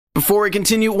Before we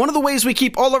continue, one of the ways we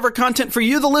keep all of our content for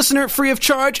you, the listener, free of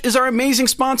charge is our amazing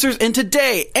sponsors, and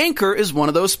today, Anchor is one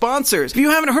of those sponsors. If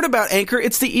you haven't heard about Anchor,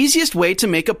 it's the easiest way to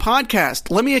make a podcast.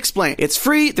 Let me explain. It's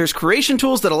free, there's creation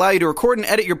tools that allow you to record and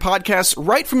edit your podcasts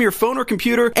right from your phone or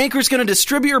computer. Anchor's going to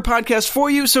distribute your podcast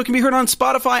for you so it can be heard on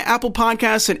Spotify, Apple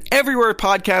Podcasts, and everywhere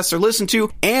podcasts are listened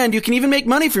to, and you can even make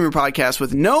money from your podcast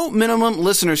with no minimum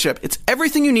listenership. It's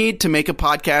everything you need to make a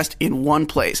podcast in one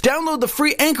place. Download the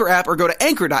free Anchor app or go to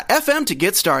anchor.fm to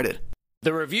get started.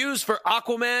 The reviews for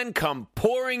Aquaman come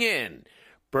pouring in.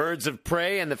 Birds of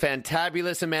Prey and the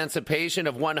fantabulous emancipation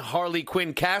of one Harley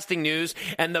Quinn casting news,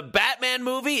 and the Batman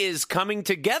movie is coming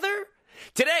together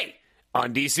today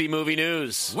on DC Movie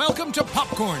News. Welcome to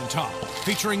Popcorn Talk,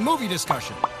 featuring movie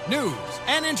discussion, news,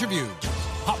 and interviews.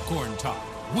 Popcorn Talk.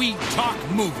 We talk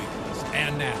movies.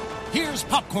 And now, here's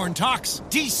Popcorn Talk's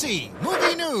DC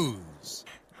Movie News.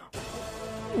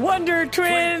 Wonder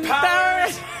Twin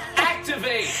powers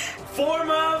activate. Form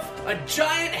of a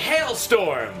giant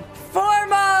hailstorm.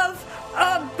 Form of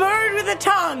a bird with a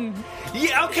tongue.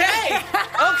 Yeah, okay.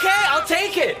 Okay, I'll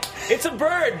take it. It's a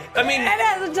bird. I mean, It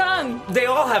has a tongue. they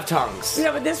all have tongues.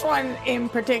 Yeah, but this one in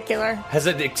particular. Has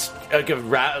it like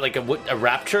a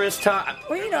rapturous tongue?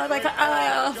 Well, you know, like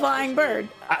a flying bird.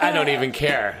 I don't even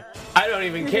care. I don't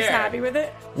even You're care. just happy with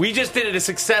it? We just did a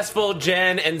successful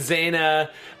Jen and Zaina.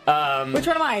 Which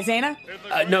one am I, Zaina?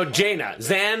 No, Jaina.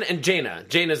 Zan and Jaina.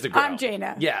 Jaina's the girl. I'm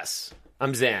Jaina. Yes,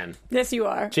 I'm Zan. Yes, you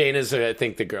are. Jaina's, I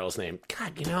think, the girl's name.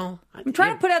 God, you know. I'm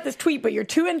trying to put out this tweet, but you're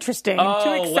too interesting. Oh,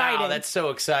 too exciting. wow, that's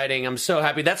so exciting. I'm so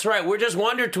happy. That's right. We're just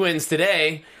Wonder Twins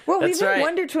today. Well, That's we've been right.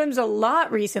 Wonder Twins a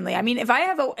lot recently. I mean, if I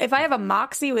have a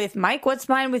moxie with Mike, what's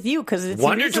mine with you? Because it's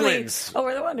Wonder usually- Twins. Oh,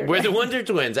 we're the Wonder We're Twins. the Wonder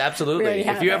Twins, absolutely. Really If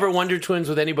have you it. ever Wonder Twins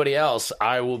with anybody else,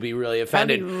 I will be really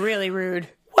offended. That'd be really rude.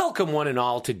 Welcome, one and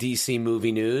all, to DC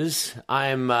Movie News.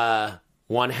 I'm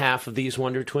one half of these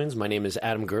Wonder Twins. My name is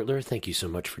Adam Gertler. Thank you so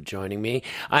much for joining me.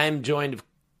 I am joined, of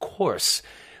course,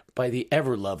 by the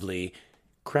ever-lovely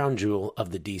crown jewel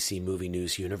of the DC Movie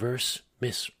News universe,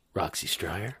 Miss Roxy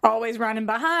Stryer. Always running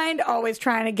behind, always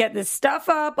trying to get this stuff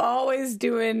up, always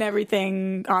doing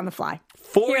everything on the fly.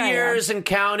 4 Here I am. years and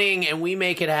counting, and we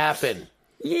make it happen.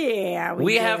 Yeah,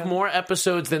 We do. have more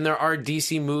episodes than there are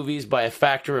DC movies by a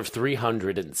factor of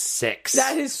 306.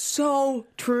 That is so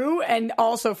true and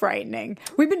also frightening.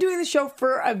 We've been doing the show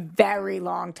for a very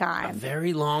long time.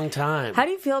 Very long time. How do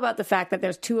you feel about the fact that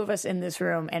there's two of us in this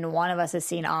room and one of us has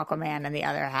seen Aquaman and the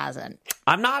other hasn't?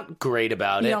 I'm not great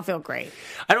about You it. don't feel great.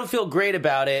 I don't feel great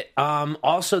about it.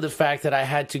 Also, the fact that I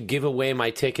had to give away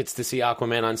my tickets to see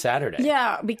Aquaman on Saturday.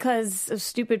 Yeah, because of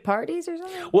stupid parties or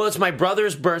something? Well, it's my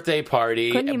brother's birthday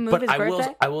party. Couldn't you move but his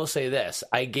birthday? I will say this: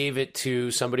 I gave it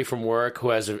to somebody from work who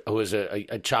has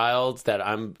a child that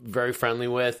I'm very friendly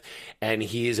with, and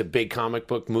he is a big comic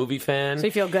book movie fan. So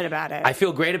you feel good about it. I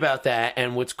feel great about that.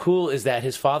 And what's cool is that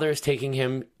his father is taking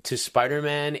him to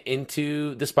Spider-Man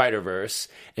Into the Spider-Verse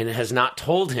and has not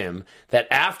told him that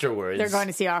afterwards They're going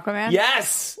to see Aquaman?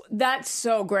 Yes, That's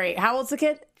so great. How old's the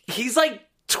kid? he's like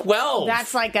 12.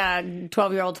 That's like a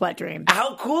 12-year-old's wet dream.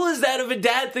 How cool is that of a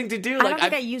dad thing to do? I don't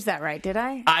think I used that right, did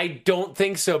I? I don't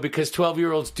think so, because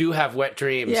 12-year-olds do have wet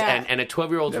dreams, Yeah. and a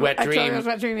 12-year-old's wet A dream 12-year-old's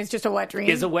wet dream is just a wet dream.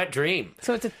 is a wet dream.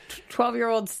 So it's a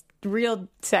 12-year-old's real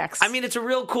sex. I mean, it's a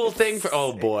real cool thing for.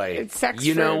 Oh boy, it's sex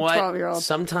you for know what? 12-year-olds.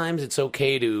 Sometimes it's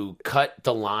okay to cut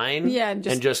the line, Yeah,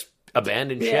 and just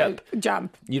abandon yeah, ship.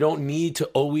 jump. You don't need to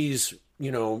always,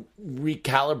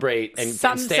 recalibrate and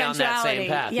Some stay on that same sensuality.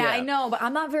 path. Yeah, I know, but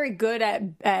I'm not very good at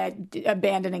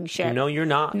abandoning ship. No, you're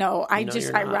not. No, I No, just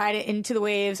you're I not. ride it into the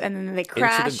waves and then they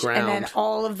crash and then ground.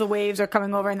 all of the waves are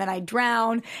coming over and then I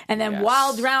drown and then Yes.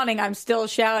 while drowning I'm still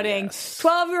shouting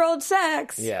 12-year-old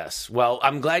sex. Yes. Well,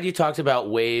 I'm glad you talked about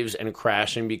waves and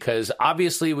crashing, because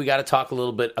obviously we got to talk a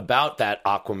little bit about that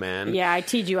Aquaman. Yeah, I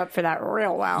teed you up for that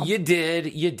real well. You did.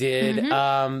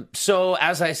 Mm-hmm. So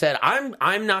as I said,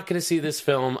 I'm not going to see this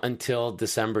film until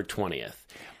December 20th.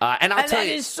 And I'll And tell that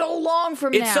you, is so long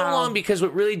from now. it's so long, because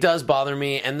what really does bother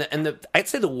me, and I'd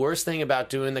say the worst thing about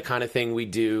doing the kind of thing we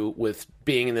do with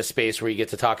being in this space where you get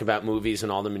to talk about movies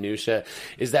and all the minutia,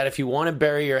 is that if you want to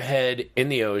bury your head in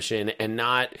the ocean and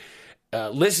not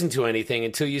listen to anything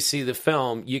until you see the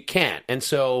film, you can't. And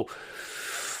so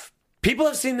people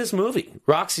have seen this movie.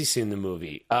 Roxy's seen the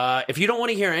movie. If you don't want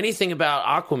to hear anything about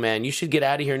Aquaman, you should get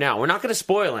out of here now. We're not going to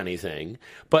spoil anything,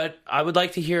 but I would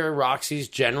like to hear Roxy's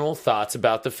general thoughts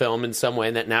about the film in some way,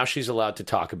 and that now she's allowed to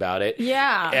talk about it.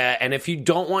 Yeah. And if you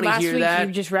don't want to Last hear week that...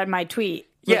 you just read my tweet,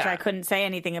 which Yeah. I couldn't say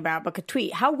anything about, but could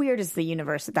tweet. How weird is the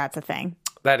universe that that's a thing?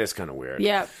 That is kind of weird.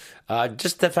 Yeah.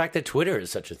 Just the fact that Twitter is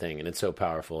such a thing and it's so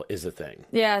powerful is a thing.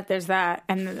 Yeah, there's that.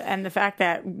 And the fact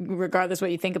that regardless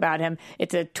what you think about him,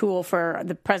 it's a tool for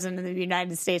the president of the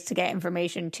United States to get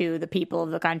information to the people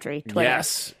of the country. Twitter.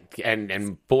 Yes.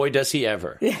 And boy, does he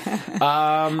ever.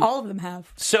 All of them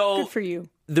have. So good for you.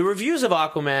 The reviews of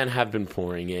Aquaman have been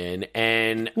pouring in,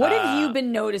 and what have you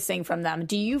been noticing from them?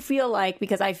 Do you feel like,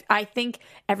 because I think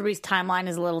everybody's timeline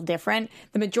is a little different,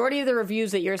 the majority of the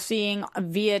reviews that you're seeing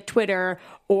via Twitter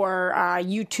or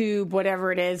YouTube,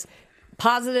 whatever it is,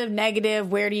 positive, negative,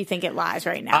 where do you think it lies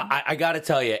right now? I got to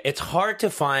tell you, it's hard to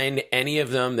find any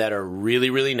of them that are really,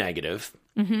 really negative.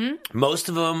 Mm-hmm. Most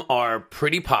of them are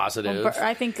pretty positive. Well,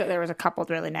 I think there was a couple of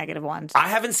really negative ones. I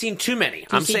haven't seen too many.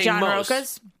 I'm saying John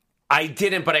Roca's? I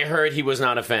didn't, but I heard he was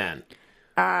not a fan.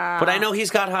 But I know he's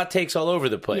got hot takes all over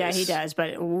the place. Yeah, he does.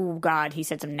 But, oh, God, he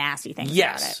said some nasty things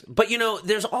yes. about it. But, you know,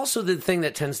 there's also the thing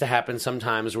that tends to happen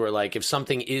sometimes where, like, if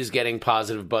something is getting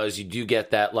positive buzz, you do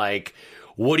get that, like,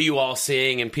 what are you all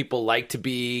seeing? And people like to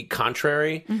be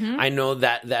contrary. Mm-hmm. I know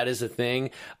that is a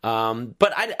thing.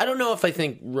 But I don't know if I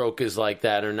think Roke is like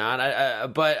that or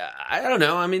not. But I don't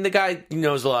know. I mean, the guy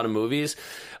knows a lot of movies.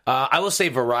 I will say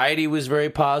Variety was very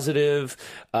positive.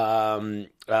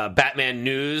 Batman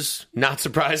News, not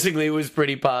surprisingly, was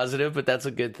pretty positive, but that's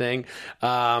a good thing.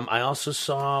 I also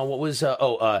saw, what was,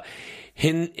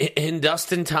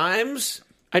 Hindustan Times?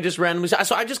 I just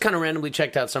kind of randomly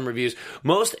checked out some reviews.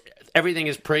 Everything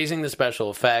is praising the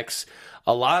special effects.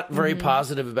 A lot very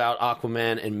positive about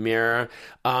Aquaman and Mira.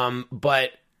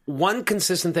 But one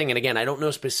consistent thing, and again, I don't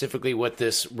know specifically what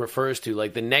this refers to,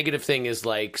 like the negative thing is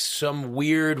like some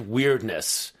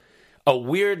weirdness. A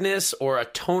weirdness or a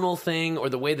tonal thing or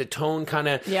the way the tone kind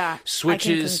of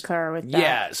switches. I can concur with that.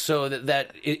 Yeah, so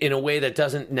that in a way that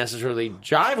doesn't necessarily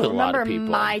jive with a lot of people.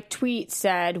 Remember, my tweet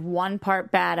said 1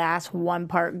 part badass, 1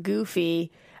 part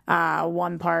goofy,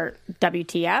 1 part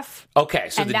WTF. Okay,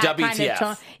 so and the WTF.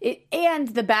 Kind of and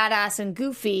the badass and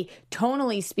goofy,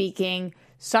 tonally speaking,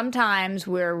 sometimes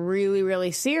we're really,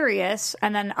 really serious,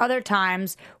 and then other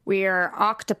times we're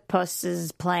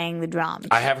octopuses playing the drums.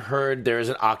 I have heard there is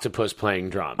an octopus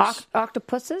playing drums.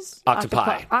 Octopuses?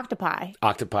 Octopi. Octopi.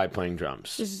 Octopi playing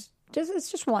drums.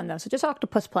 It's just one, though, so just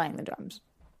octopus playing the drums.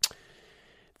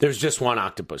 There's just one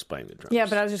octopus playing the drums. Yeah,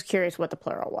 but I was just curious what the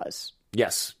plural was.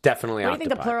 Yes, definitely octopi. What do you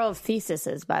think the plural of thesis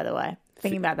is, by the way?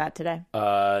 Thinking about that today.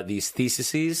 These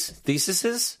theses?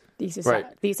 Thesis? Right.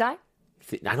 Thesi?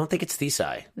 I don't think it's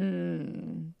thesi.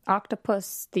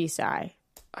 Octopus thesi.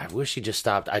 I wish you just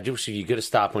stopped. I wish you could have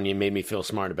stopped when you made me feel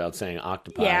smart about saying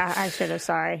octopi. Yeah, I should have.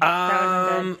 Sorry.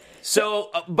 That would good.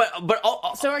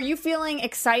 So are you feeling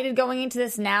excited going into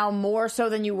this now more so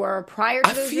than you were prior to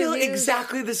I feel reviews?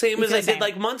 exactly the same as I did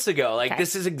like months ago. Like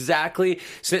this is exactly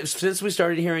since we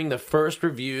started hearing the first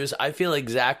reviews, I feel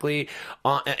exactly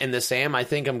in the same. I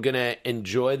think I'm gonna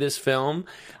enjoy this film.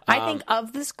 I think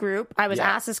of this group, I was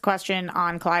asked this question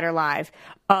on Collider Live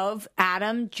of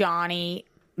Adam, Johnny,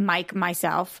 Mike,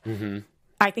 myself. Mm-hmm.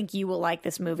 I think you will like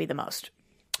this movie the most.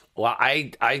 Well,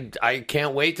 I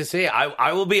can't wait to see it.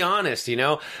 I will be honest, you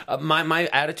know, my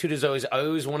attitude is I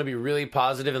always want to be really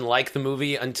positive and like the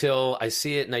movie until I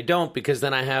see it, and I don't, because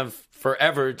then I have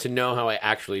forever to know how I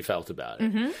actually felt about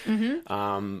it. Mm-hmm,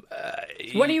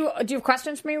 mm-hmm. Do you have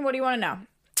questions for me? What do you want to know?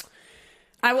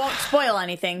 I won't spoil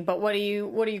anything, but what are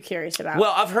you curious about?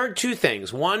 Well, I've heard two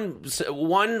things. One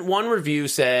review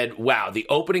said, "Wow, the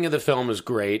opening of the film is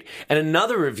great," and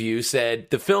another review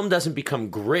said the film doesn't become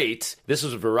great. This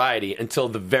was a Variety until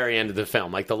the very end of the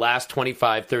film. Like the last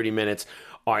 25, 30 minutes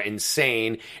are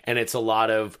insane, and it's a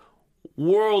lot of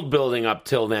world building up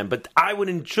till then, but I would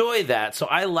enjoy that. So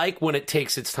I like when it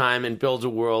takes its time and builds a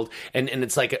world, and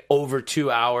it's like over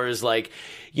 2 hours. Like,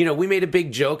 you know, we made a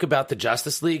big joke about the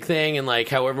Justice League thing and like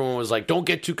how everyone was like, don't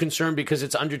get too concerned because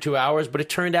it's under 2 hours. But it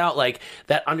turned out like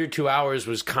that under 2 hours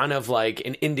was kind of like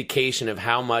an indication of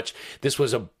how much this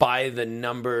was a by the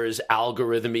numbers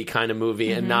algorithmy kind of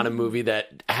movie and not a movie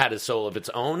that had a soul of its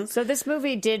own. So this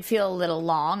movie did feel a little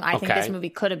long. I think this movie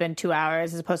could have been 2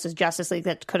 hours as opposed to Justice League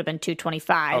that could have been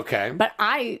 2:25. Okay. But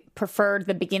I preferred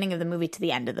the beginning of the movie to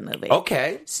the end of the movie.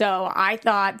 Okay. So I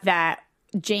thought that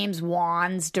James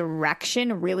Wan's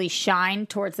direction really shined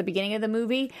towards the beginning of the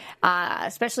movie,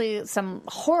 especially some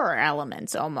horror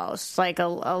elements almost, like a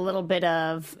little bit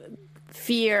of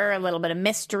fear, a little bit of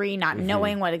mystery, not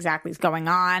knowing what exactly is going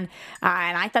on.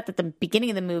 And I thought that the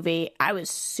beginning of the movie, I was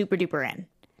super duper in.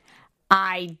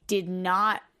 I did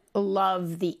not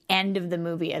love the end of the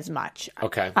movie as much.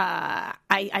 Okay.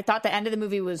 I thought the end of the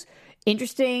movie was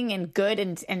interesting and good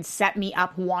and set me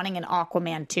up wanting an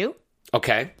Aquaman 2.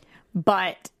 Okay.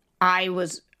 But I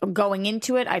was going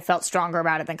into it, I felt stronger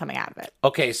about it than coming out of it.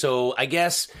 Okay, so I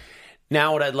guess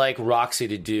now what I'd like Roxy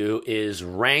to do is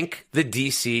rank the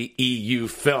DC EU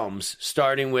films,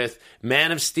 starting with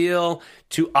Man of Steel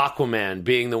to Aquaman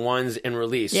being the ones in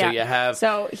release. Yeah. So you have...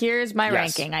 So here's my Yes.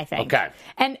 ranking, I think. Okay.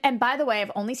 And by the way,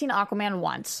 I've only seen Aquaman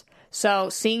once. So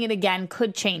seeing it again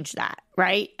could change that,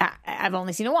 right? I've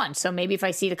only seen it once. So maybe if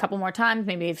I see it a couple more times,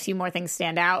 maybe a few more things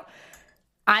stand out.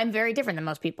 I'm very different than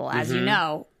most people. As you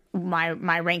know, my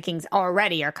rankings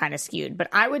already are kind of skewed. But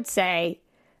I would say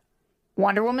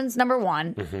Wonder Woman's number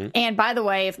one. And by the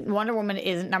way, if Wonder Woman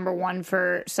isn't number one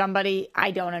for somebody,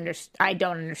 I don't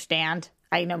understand.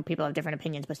 I know people have different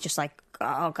opinions, but it's just like,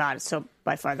 oh God, it's so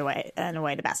by far the way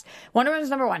the best. Wonder Woman's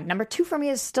number one. Number two for me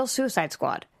is still Suicide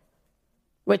Squad,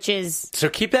 which is... So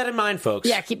keep that in mind, folks.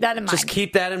 Yeah, keep that in mind. Just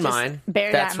keep that in mind.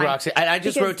 Bear That's that in mind. Roxy. I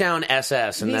just Because wrote down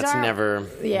SS, and these that's are- never...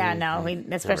 Yeah, no,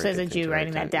 especially as a good thing Jew to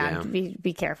writing write that down, down.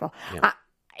 Be careful.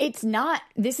 It's not.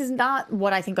 This is not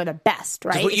what I think are the best,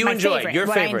 right? what It's you my enjoy, favorite, your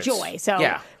what favorites. I enjoy. So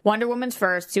Yeah. Wonder Woman's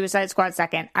first, Suicide Squad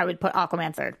second. I would put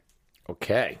Aquaman third.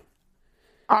 Okay.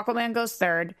 Aquaman goes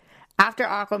third. After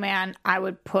Aquaman, I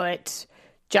would put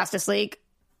Justice League.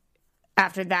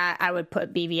 After that, I would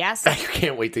put BVS. I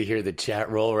can't wait to hear the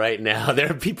chat roll right now. There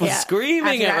are people Yeah.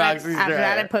 screaming at After Roxy's that,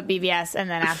 I trailer. put BVS, and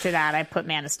then after that, I put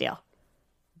Man of Steel.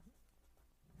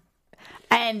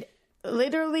 And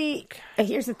literally,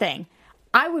 here's the thing: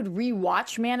 I would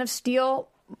rewatch Man of Steel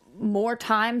more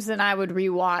times than I would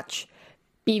rewatch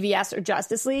BVS or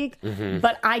Justice League.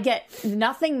 But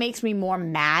nothing makes me more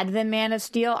mad than Man of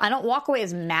Steel. I don't walk away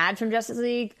as mad from Justice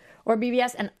League or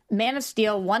BVS. And Man of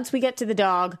Steel, once we get to the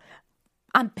dog,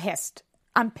 I'm pissed.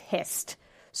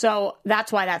 So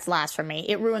that's why that's last for me.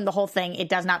 It ruined the whole thing. It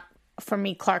does not, for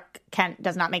me, Clark Kent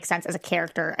does not make sense as a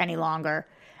character any longer.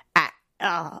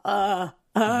 Well,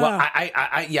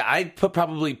 I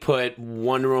probably put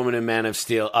Wonder Woman and Man of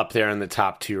Steel up there in the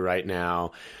top two right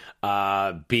now.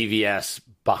 BVS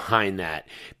behind that.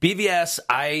 BVS,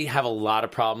 I have a lot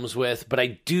of problems with, but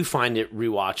I do find it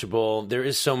rewatchable. There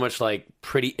is so much like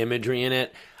pretty imagery in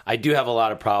it. I do have a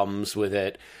lot of problems with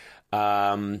it.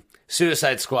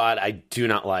 Suicide Squad, I do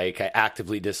not like. I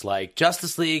actively dislike.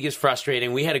 Justice League is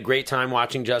frustrating. We had a great time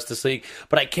watching Justice League,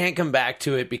 but I can't come back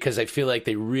to it because I feel like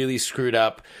they really screwed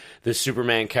up the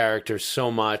Superman character so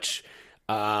much.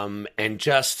 And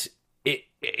just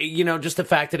the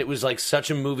fact that it was like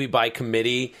such a movie by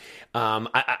committee.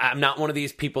 I'm not one of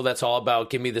these people that's all about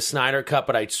give me the Snyder Cut,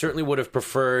 but I certainly would have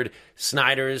preferred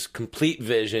Snyder's complete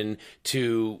vision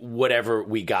to whatever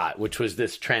we got, which was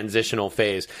this transitional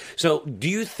phase. So do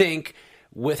you think,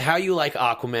 with how you like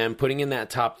Aquaman, putting in that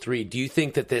top three, do you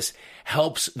think that this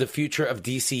helps the future of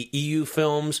DC EU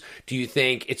films? Do you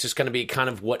think it's just going to be kind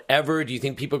of whatever? Do you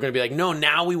think people are going to be like, no,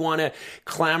 now we want to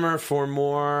clamor for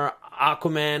more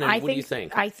Aquaman? And what do you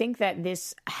think? I think that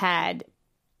this had...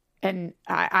 And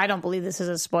I don't believe this is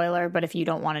a spoiler, but if you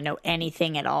don't want to know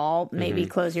anything at all, maybe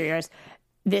close your ears.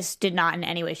 This did not in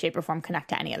any way, shape, or form connect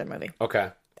to any other movie. Okay.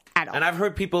 At all. And I've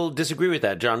heard people disagree with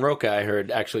that. John Roca, I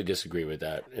heard, actually disagree with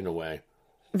that in a way.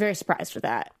 Very surprised with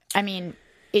that. I mean,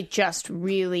 it just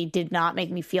really did not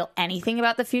make me feel anything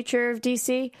about the future of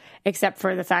DC, except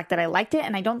for the fact that I liked it.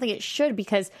 And I don't think it should,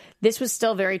 because this was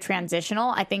still very transitional.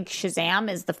 I think Shazam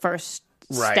is the first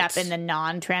step in the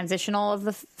non-transitional of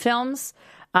the films.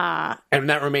 And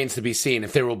that remains to be seen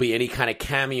if there will be any kind of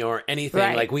cameo or anything.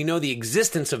 Right. Like, we know the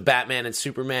existence of Batman and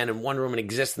Superman and Wonder Woman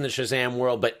exist in the Shazam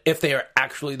world, but if they are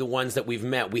actually the ones that we've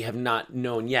met, we have not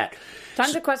known yet.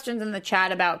 Tons of questions in the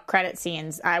chat about credit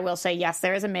scenes. I will say, yes,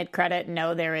 there is a mid-credit.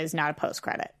 No, there is not a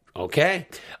post-credit. Okay.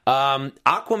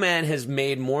 Aquaman has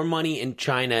made more money in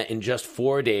China in just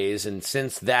 4 days, and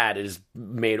since that, it has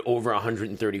made over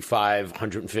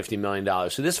 $150 million.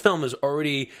 So this film has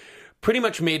already pretty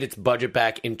much made its budget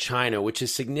back in China, which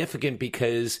is significant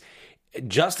because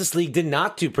Justice League did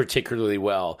not do particularly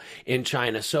well in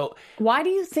China. So why do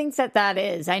you think that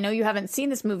is? I know you haven't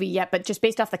seen this movie yet, but just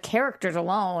based off the characters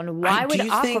alone, why would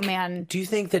Aquaman... Do you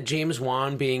think that James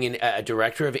Wan, being a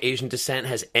director of Asian descent,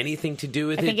 has anything to do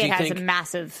with it? I think do it you has think a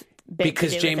massive bit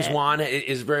because to do James with it. Wan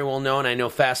is very well known. I know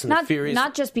Fast and the Furious.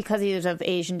 Not just because he is of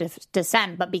Asian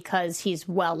descent, but because he's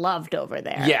well loved over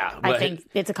there. Yeah, I but think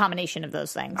it's a combination of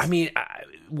those things. I mean,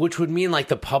 which would mean like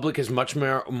the public is much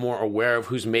more aware of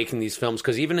who's making these films,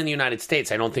 because even in the United States,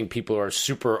 I don't think people are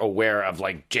super aware of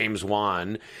like James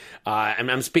Wan. And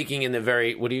I'm speaking in the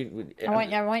very I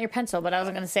want your pencil, but I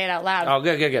wasn't going to say it out loud. Oh,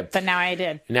 good. But now I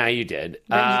did. Now you did.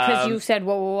 Because you said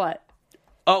what?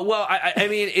 Oh, well, I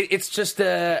mean, it's just,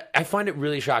 I find it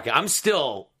really shocking. I'm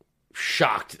still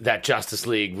shocked that Justice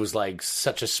League was like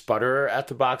such a sputterer at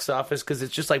the box office, because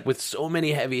it's just like with so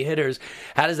many heavy hitters,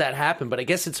 how does that happen? But I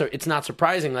guess it's not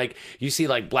surprising. Like you see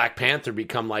like Black Panther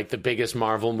become like the biggest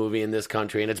Marvel movie in this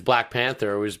country, and it's Black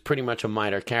Panther, who was pretty much a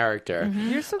minor character.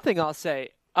 Here's something I'll say.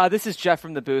 This is Jeff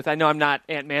from the booth. I know I'm not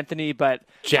Aunt Anthony, but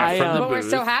Jeff from the But we're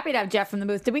booth. so happy to have Jeff from the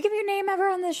booth. Did we give your name ever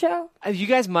on this show? you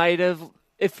guys might have.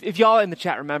 If y'all in the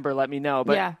chat remember, let me know.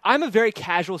 But Yeah. I'm a very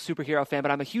casual superhero fan,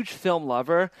 but I'm a huge film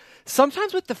lover.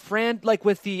 Sometimes with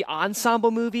with the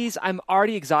ensemble movies, I'm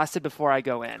already exhausted before I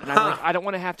go in, and I'm like, I don't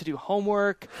want to have to do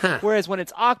homework. Whereas when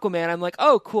it's Aquaman, I'm like,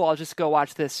 oh, cool, I'll just go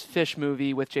watch this fish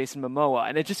movie with Jason Momoa,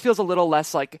 and it just feels a little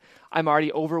less like I'm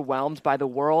already overwhelmed by the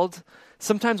world.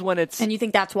 Sometimes when it's, And you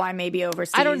think that's why maybe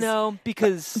overseas? I don't know,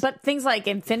 because But things like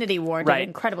Infinity War did Right.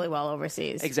 incredibly well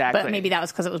overseas. Exactly. But maybe that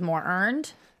was because it was more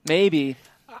earned. maybe.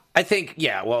 I think,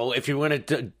 yeah, well, if you want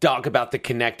to talk about the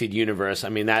connected universe, I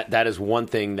mean, that is one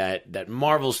thing that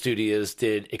Marvel Studios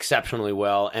did exceptionally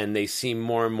well, and they seem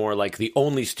more and more like the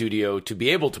only studio to be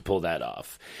able to pull that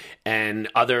off. And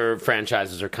other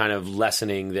franchises are kind of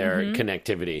lessening their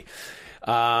connectivity.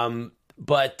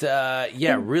 But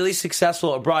really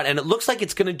successful abroad, and it looks like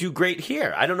it's going to do great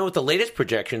here. I don't know what the latest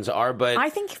projections are, but I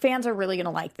think fans are really going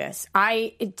to like this.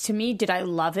 To me, did I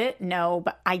love it? No,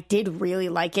 but I did really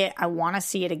like it. I want to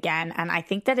see it again, and I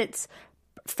think that it's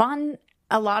fun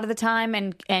a lot of the time,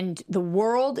 and the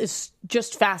world is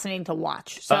just fascinating to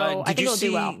watch. So I think it'll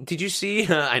do well. Did you see?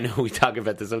 I know we talk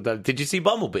about this sometimes. Did you see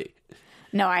Bumblebee?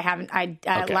 No, I haven't.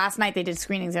 Okay. Last night they did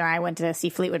screenings, and I went to see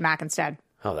Fleetwood Mac instead.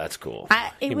 Oh, that's cool.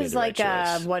 It You was made the like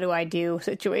right a choice. what do I do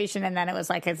situation, and then it was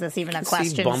like, is this even a can see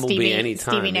question? Bumblebee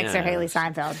anytime, Stevie Nicks or yeah. Haley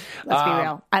Steinfeld. Let's be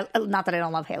real. Not that I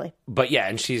don't love Haley. But yeah,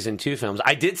 and she's in 2 films.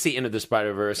 I did see Into the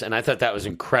Spider-Verse, and I thought that was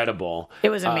incredible.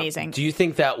 It was amazing. Do you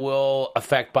think that will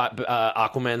affect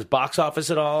Aquaman's box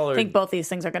office at all? Or? I think both these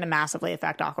things are going to massively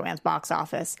affect Aquaman's box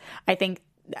office. I think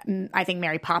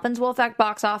Mary Poppins will affect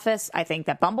box office. I think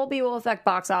that Bumblebee will affect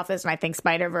box office. And I think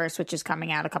Spider-Verse, which is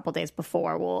coming out a couple days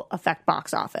before, will affect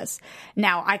box office.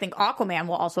 Now, I think Aquaman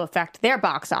will also affect their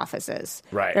box offices.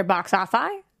 Right. Their box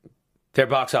office? Their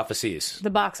box offices. The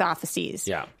box offices.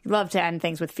 Yeah. Love to end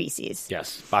things with feces.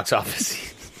 Yes, box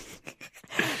office.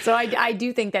 So I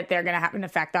do think that they're going to have an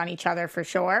effect on each other for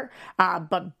sure.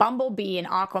 But Bumblebee and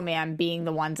Aquaman being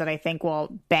the ones that I think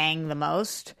will bang the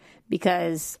most,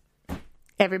 because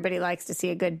everybody likes to see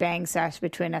a good bang sesh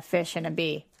between a fish and a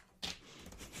bee.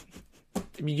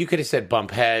 I mean, you could have said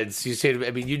bump heads. You said. I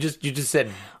mean, you just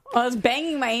said. I was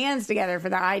banging my hands together for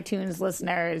the iTunes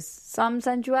listeners. Some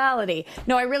sensuality.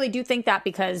 No, I really do think that,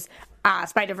 because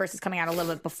Spider-Verse is coming out a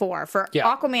little bit before. For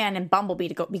Aquaman and Bumblebee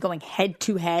to be going head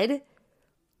to head,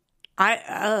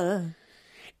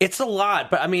 It's a lot,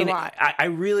 but I mean, I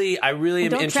really am don't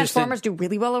interested. Transformers do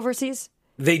really well overseas?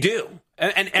 They do,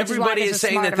 and everybody is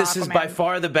saying that this is by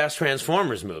far the best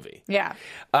Transformers movie. Yeah,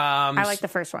 I like the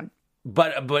first one.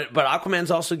 But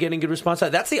Aquaman's also getting good response.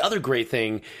 That's the other great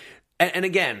thing. And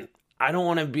again, I don't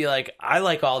want to be like, I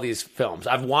like all these films.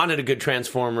 I've wanted a good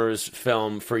Transformers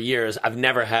film for years. I've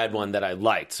never had one that I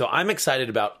liked. So I'm excited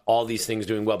about all these things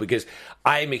doing well, because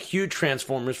I am a huge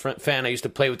Transformers fan. I used to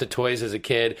play with the toys as a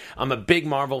kid. I'm a big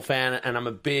Marvel fan, and I'm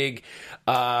a big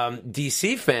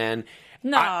DC fan.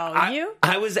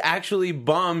 I was actually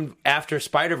bummed after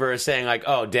Spider-Verse, saying like,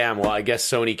 oh, damn, well, I guess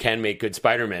Sony can make good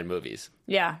Spider-Man movies.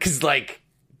 Yeah. Because, like,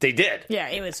 they did. Yeah,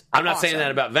 it was I'm not awesome. saying that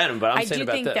about Venom, but I'm saying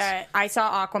about this. I do think that I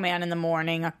saw Aquaman in the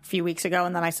morning a few weeks ago,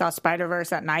 and then I saw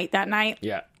Spider-Verse at night that night.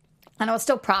 Yeah. And I was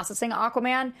still processing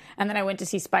Aquaman, and then I went to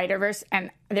see Spider-Verse, and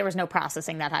there was no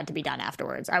processing that had to be done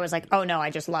afterwards. I was like, oh no,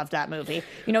 I just loved that movie.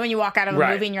 You know, when you walk out of a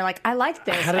movie and you're like, I like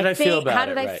this. How did I feel about it? How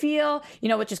did I feel? You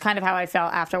know, which is kind of how I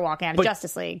felt after walking out of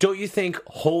Justice League. Don't you think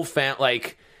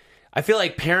I feel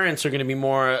like parents are going to be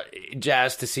more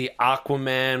jazzed to see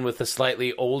Aquaman with the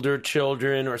slightly older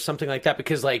children or something like that,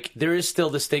 because like there is still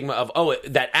the stigma of, oh,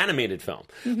 that animated film.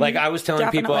 Like I was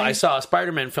telling people, I saw a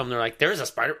Spider-Man film. They're like, there's a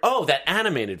that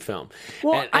animated film.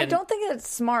 Well, I don't think it's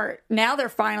smart. Now they're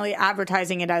finally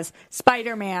advertising it as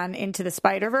Spider-Man Into the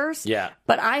Spider-Verse. Yeah.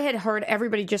 But I had heard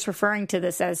everybody just referring to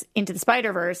this as Into the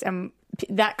Spider-Verse, and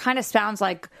that kind of sounds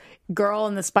like Girl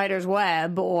in the Spider's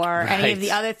Web or any of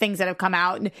the other things that have come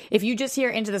out. If you just hear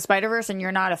Into the Spider-Verse and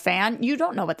you're not a fan, you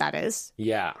don't know what that is.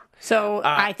 Yeah. So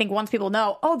I think once people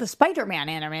know, oh, the Spider-Man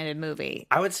animated movie.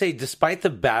 I would say, despite the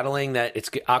battling that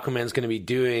Aquaman's going to be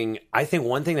doing, I think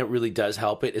one thing that really does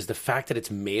help it is the fact that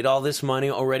it's made all this money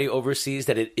already overseas,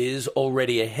 that it is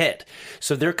already a hit.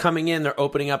 So they're coming in, they're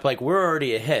opening up like, we're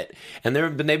already a hit. And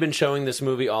they've been showing this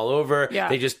movie all over. Yeah.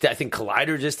 I think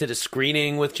Collider just did a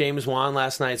screening with James Wan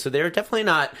last night. So they're definitely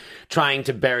not trying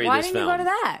to bury this film. Why didn't you go to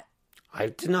that? I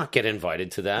did not get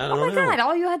invited to that. Oh my God,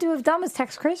 all you had to have done was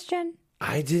text Christian.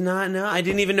 I did not know. I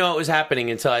didn't even know it was happening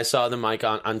until I saw the mic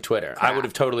on Twitter. Crap. I would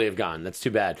have totally have gone. That's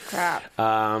too bad. Crap.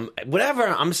 Whatever.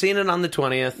 I'm seeing it on the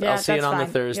 20th. Yeah, I'll see it on the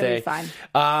fine. Thursday. You'll be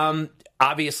fine.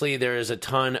 Obviously, there is a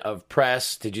ton of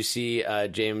press. Did you see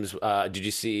Jason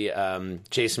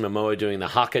Momoa doing the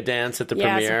haka dance at the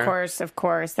premiere? Yes, of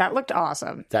course. That looked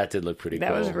awesome. That did look pretty cool.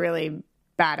 That was really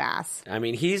badass. I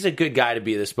mean, he's a good guy to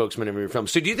be the spokesman of your film.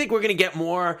 So do you think we're going to get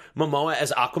more Momoa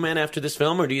as Aquaman after this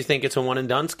film, or do you think it's a one and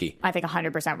done-ski? I think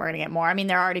 100% we're going to get more. I mean,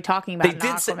 they're already talking about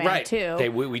Aquaman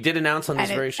 2. We did announce on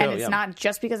this very show. And it's not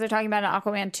just because they're talking about an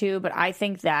Aquaman 2, but I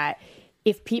think that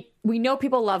we know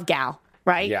people love Gal,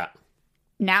 right? Yeah.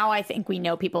 Now I think we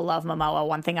know people love Momoa.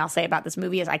 One thing I'll say about this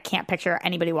movie is I can't picture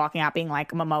anybody walking out being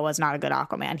like, Momoa's not a good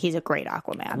Aquaman. He's a great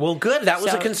Aquaman. Well, good. That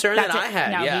was a concern that I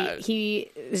had. No, yeah.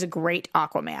 he is a great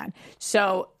Aquaman.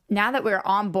 So now that we're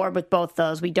on board with both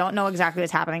those, we don't know exactly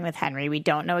what's happening with Henry. We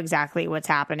don't know exactly what's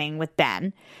happening with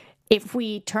Ben. If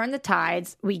we turn the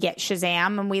tides, we get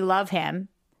Shazam and we love him,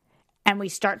 and we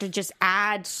start to just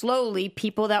add slowly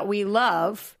people that we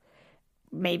love.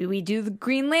 Maybe we do the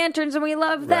Green Lanterns and we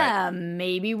love them. Right.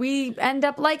 Maybe we end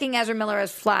up liking Ezra Miller as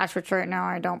Flash, which right now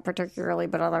I don't particularly,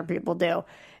 but other people do.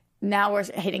 Now we're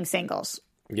hitting singles.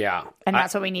 Yeah. And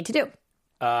that's what we need to do.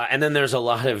 And then there's a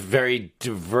lot of very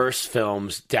diverse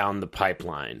films down the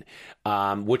pipeline,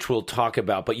 which we'll talk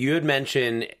about. But you had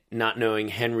mentioned not knowing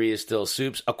Henry is still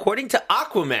Soups. According to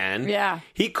Aquaman,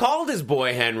 he called his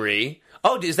boy Henry.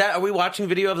 Oh, are we watching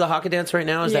video of the haka dance right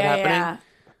now? Is that happening? Yeah.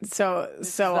 So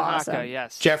awesome. Haka,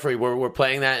 yes. Jeffrey, we're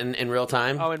playing that in real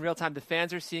time? Oh, in real time. The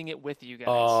fans are seeing it with you guys.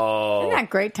 Oh. Isn't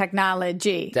that great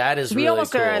technology? That is we really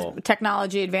almost cool. are as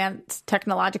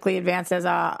technologically advanced as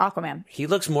Aquaman. He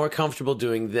looks more comfortable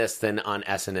doing this than on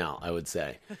SNL, I would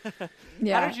say.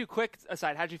 Yeah. How did you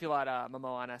feel about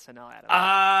Momoa on SNL,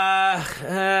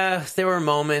 Adam? There were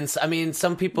moments. I mean,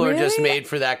 some people are just made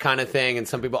for that kind of thing, and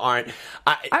some people aren't.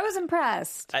 I was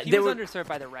impressed. He was underserved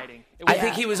by the writing. I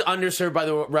think he was underserved by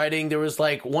the writing. There was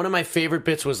one of my favorite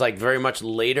bits was very much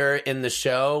later in the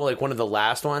show, one of the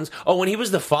last ones. Oh, when he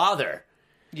was the father.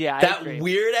 Yeah, that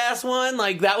weird ass one,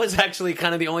 that was actually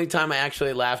kind of the only time I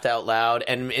actually laughed out loud,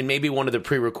 and maybe one of the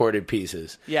pre-recorded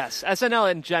pieces. Yes, SNL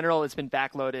in general has been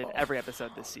backloaded every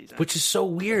episode this season, which is so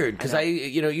weird because it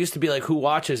used to be who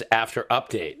watches after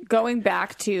update. Going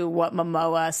back to what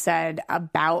Momoa said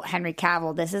about Henry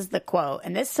Cavill, this is the quote,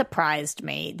 and this surprised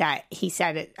me that he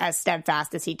said it as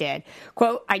steadfast as he did.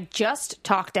 Quote, "I just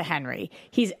talked to Henry.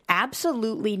 He's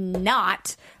absolutely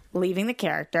not leaving the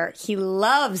character. He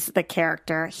loves the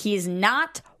character. He's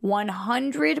not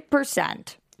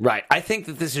 100%. Right. I think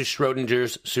that this is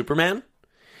Schrodinger's Superman,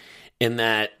 in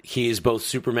that he is both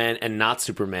Superman and not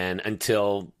Superman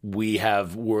until we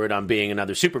have word on being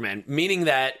another Superman, meaning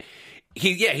that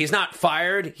he's not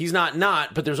fired, he's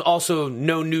not, but there's also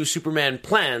no new Superman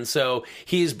plan, so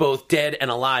he's both dead and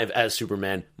alive as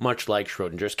Superman, much like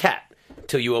Schrodinger's cat.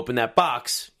 Till you open that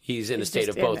box, he's in a state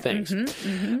of both things.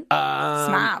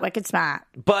 Smart, wicked smart.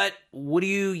 But what do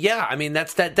you? Yeah, I mean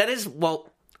that is well.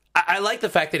 I like the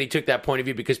fact that he took that point of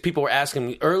view because people were asking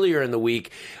me earlier in the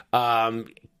week.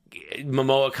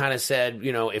 Momoa kind of said,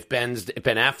 if Ben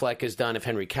Affleck is done, if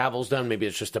Henry Cavill's done, maybe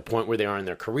it's just a point where they are in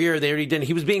their career. They already did.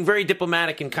 He was being very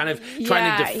diplomatic and kind of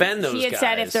trying to defend those guys. He had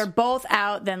said if they're both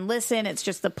out, then listen, it's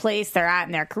just the place they're at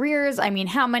in their careers. I mean,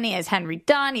 how many has Henry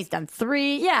done? He's done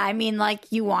 3. Yeah, I mean,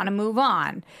 you want to move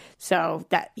on. So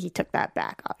that he took that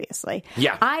back, obviously.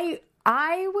 Yeah.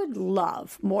 I would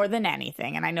love more than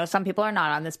anything, and I know some people are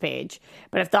not on this page,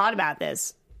 but I've thought about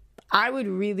this. I would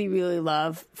really, really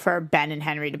love for Ben and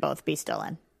Henry to both be still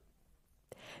in.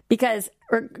 Because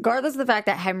regardless of the fact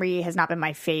that Henry has not been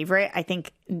my favorite, I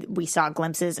think we saw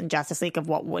glimpses in Justice League of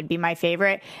what would be my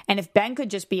favorite. And if Ben could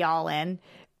just be all in,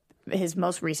 his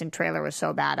most recent trailer was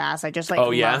so badass. I just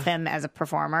love him as a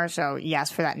performer. So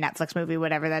yes, for that Netflix movie,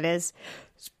 whatever that is.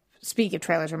 Speak of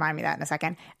trailers, remind me that in a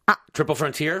second. Triple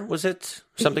Frontier, was it?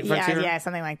 Something Frontier? Yeah,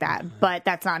 something like that. But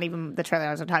that's not even the trailer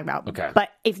I was talking about. Okay. But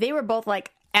if they were both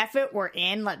F it, we're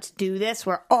in. Let's do this.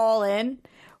 We're all in.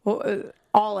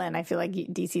 All in. I feel like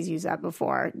DC's used that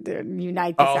before.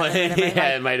 Unite.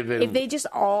 It might have been. If they just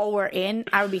all were in,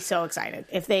 I would be so excited.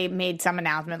 If they made some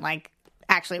announcement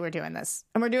actually, we're doing this.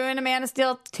 And we're doing a Man of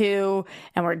Steel 2.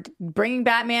 And we're bringing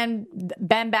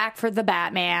Ben back for the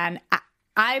Batman.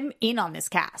 I'm in on this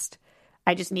cast.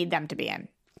 I just need them to be in.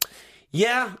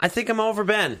 Yeah, I think I'm over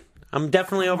Ben. I'm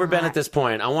definitely over Ben at this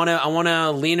point. I want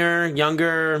a leaner,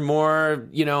 younger, more,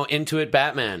 into it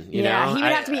Batman. You know? He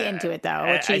would have to be into it though,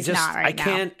 which he's not right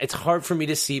now. It's hard for me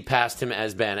to see past him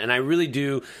as Ben, and I really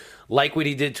do like what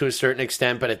he did to a certain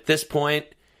extent, but at this point,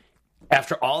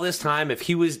 after all this time, if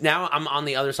he was now, I'm on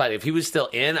the other side. If he was still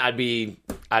in, I'd be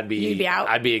out?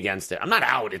 I'd be against it. I'm not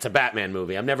out. It's a Batman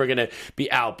movie. I'm never going to be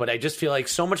out, but I just feel like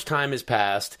so much time has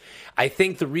passed. I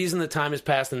think the reason the time has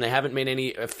passed and they haven't made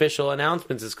any official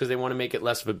announcements is because they want to make it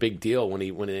less of a big deal when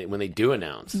they do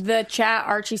announce. The chat,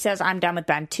 Archie says, I'm done with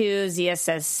Ben too. Zia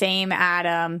says, same,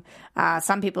 Adam.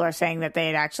 Some people are saying that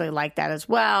they'd actually like that as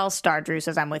well. Star Drew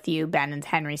says, I'm with you. Ben and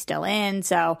Henry still in.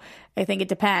 So I think it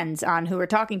depends on who we're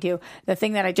talking to. The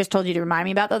thing that I just told you to remind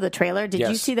me about, though, the trailer. Did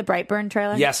you see the Brightburn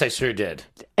trailer? Yes, I sure did.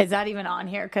 Is that even on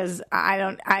here? Because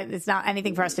it's not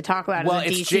anything for us to talk about. Well, as a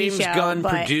it's DC James show, Gunn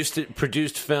but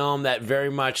produced film that very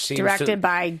much seems directed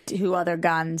by two other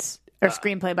Guns, or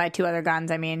screenplay by two other Guns.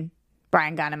 I mean,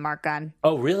 Brian Gunn and Mark Gunn.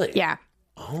 Oh, really? Yeah.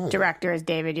 Director is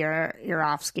David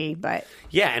Urofsky, but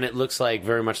yeah, and it looks like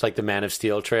very much like the Man of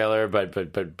Steel trailer,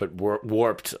 but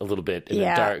warped a little bit in the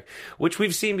dark, which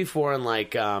we've seen before in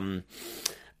like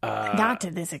not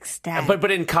to this extent, but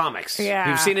in comics. Yeah,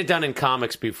 we've seen it done in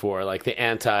comics before, like the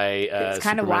it's kind of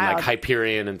Superman, wild, like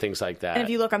Hyperion and things like that. And if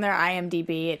you look on their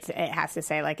IMDb, it has to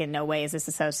say like in no way is this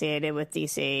associated with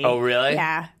DC. Oh, really?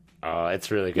 Yeah. Oh, it's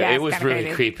really good. Yeah, it was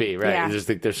really creepy, right? Yeah. I just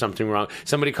think there's something wrong.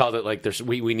 Somebody called it like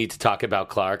we need to talk about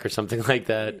Clark or something like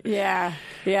that. Yeah,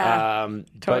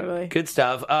 totally. But good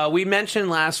stuff. We mentioned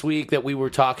last week that we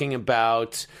were talking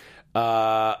about. In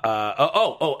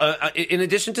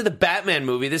addition to the Batman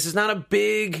movie, this is not a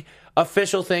big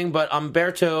official thing, but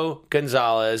Humberto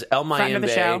Gonzalez, El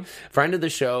Mayimbe, friend of the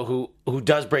show, who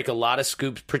does break a lot of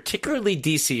scoops, particularly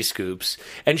DC scoops,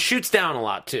 and shoots down a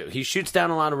lot too. He shoots down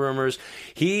a lot of rumors.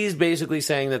 He's basically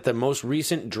saying that the most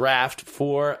recent draft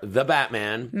for the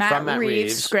Batman from Matt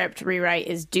Reeves' script rewrite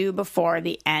is due before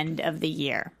the end of the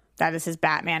year. That is his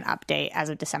Batman update as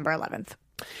of December 11th.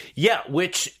 Yeah,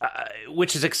 which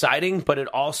is exciting, but it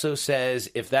also says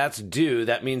if that's due,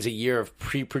 that means a year of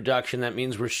pre-production. That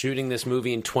means we're shooting this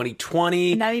movie in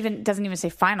 2020. And that doesn't even say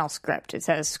final script. It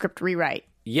says script rewrite.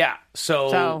 Yeah,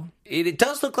 so it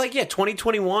does look like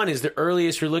 2021 is the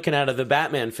earliest you're looking at of the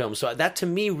Batman film. So that to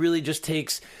me really just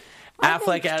takes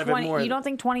Affleck out of it more. You don't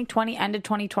think 2020 ended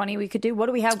 2020 we could do? What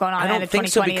do we have going on? I don't think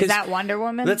so, because is that Wonder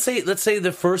Woman? Let's say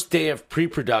the first day of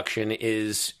pre-production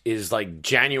is like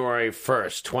January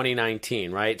 1st,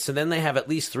 2019, right? So then they have at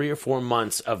least 3 or 4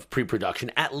 months of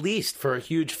pre-production, at least for a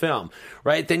huge film,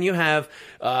 right? Then you have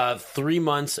 3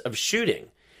 months of shooting,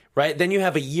 right? Then you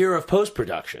have a year of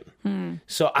post-production.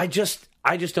 So I just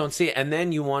don't see it. And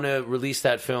then you want to release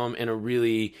that film in a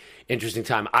really interesting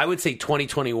time. I would say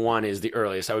 2021 is the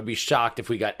earliest. I would be shocked if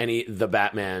we got any The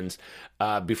Batmans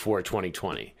before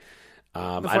 2020.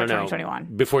 I don't know.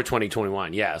 2021. Before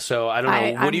 2021, yeah. So I don't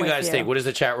know. What do you guys think? What does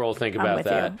the chat roll think about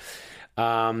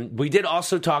that? We did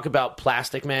also talk about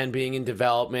Plastic Man being in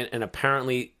development, and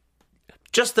apparently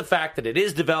just the fact that it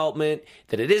is development,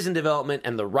 that it is in development,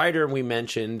 and the writer we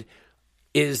mentioned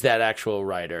is that actual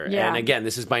writer. Yeah. And again,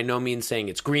 this is by no means saying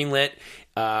it's greenlit,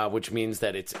 which means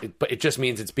that but it just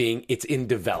means it's in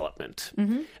development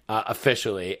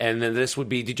officially. And then this would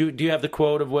be, do you have the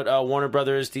quote of what Warner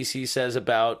Brothers DC says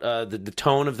about the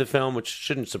tone of the film, which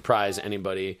shouldn't surprise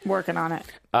anybody. Working on it.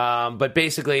 But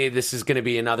basically, this is going to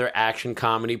be another action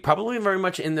comedy, probably very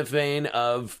much in the vein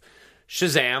of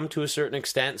Shazam to a certain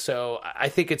extent. So I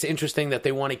think it's interesting that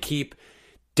they want to keep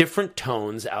different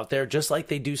tones out there, just like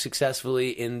they do successfully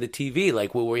in the TV,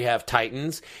 like where we have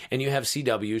Titans and you have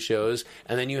CW shows,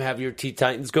 and then you have your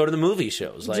Titans go to the movie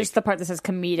shows. Like, just the part that says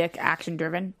comedic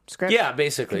action-driven script? Yeah,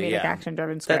 basically, comedic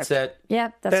action-driven script. That's it.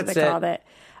 Yeah, that's what they called it.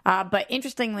 But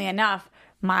interestingly enough,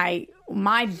 my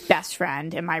best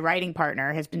friend and my writing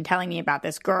partner has been telling me about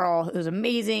this girl who's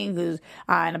amazing, who's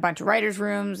in a bunch of writers'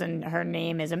 rooms, and her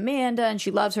name is Amanda, and she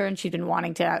loves her, and she's been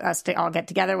wanting us to all get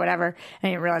together, whatever. And I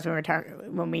didn't realize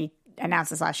when we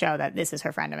announced this last show that this is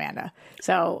her friend Amanda.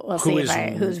 So we'll see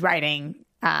who's writing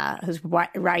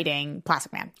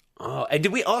Plastic Man. Oh, and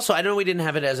did we also? I know we didn't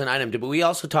have it as an item, but we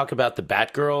also talk about the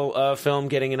Batgirl film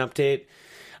getting an update?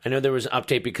 I know there was an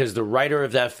update because the writer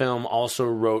of that film also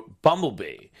wrote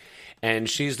Bumblebee, and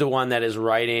she's the one that is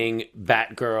writing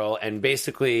Batgirl. And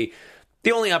basically,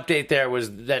 the only update there was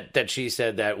that she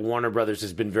said that Warner Brothers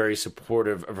has been very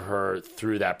supportive of her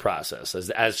through that process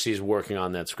as she's working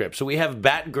on that script. So we have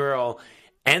Batgirl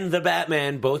and the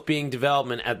Batman both being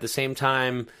development at the same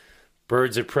time.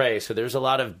 Birds of Prey. So there's a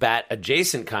lot of bat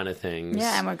adjacent kind of things.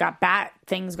 Yeah, and we've got bat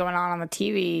things going on the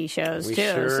TV shows we too.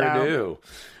 Sure do.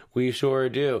 We sure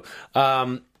do.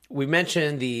 We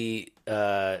mentioned the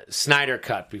Snyder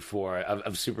cut before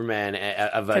of Superman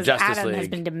of Because Justice Adam League. has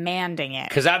been demanding it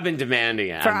Because I've been demanding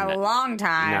it for a long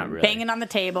time, not really. banging on the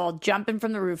table, jumping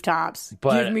from the rooftops.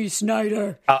 But- Give me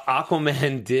Snyder.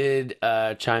 Aquaman did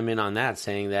chime in on that,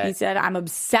 saying that He said, "I'm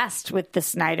obsessed with the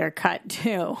Snyder cut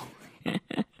too."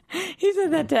 He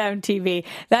said that to MTV.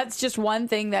 That's just one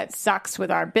thing that sucks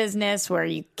with our business, where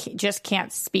you just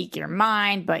can't speak your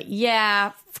mind. But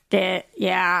yeah,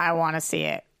 I want to see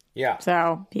it. yeah,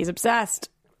 So he's obsessed.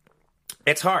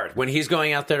 it's hard when he's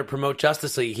going out there to promote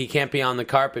Justice League. He can't be on the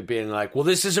carpet being like, "Well,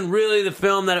 this isn't really the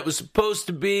film that it was supposed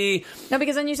to be," No,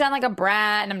 because then you sound like a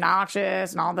brat and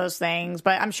obnoxious and all those things.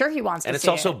 But I'm sure he wants to and it's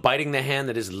see also it. biting the hand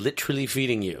that is literally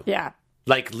feeding you. Yeah.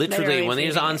 Like literally, when he's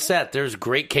feeding on it. set, there's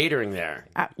great catering there.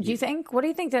 Do you think? What do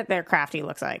you think that their crafty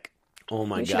looks like? Oh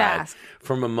my We should god! ask.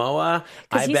 For Momoa,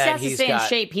 Because I he bet has to he's stay got. in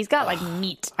shape. He's got like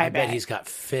meat. I bet he's got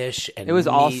fish and It was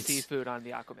all meats. seafood on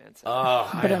the Aquaman set. Oh,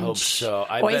 I hope so.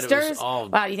 I Oysters? bet it was all.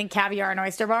 Wow, you think caviar and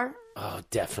oyster bar? Oh,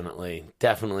 definitely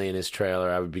in his trailer,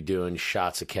 I would be doing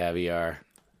shots of caviar.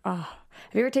 Have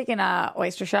you ever taken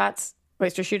oyster shots,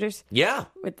 oyster shooters, Yeah,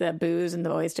 with the booze and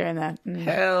the oyster and the?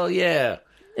 hell yeah.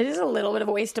 It is a little bit of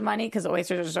a waste of money because the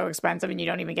oysters are so expensive and you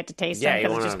don't even get to taste Yeah, them you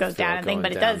because it wanna just goes feel down it and thing. going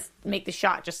But it down. does make the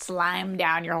shot just slime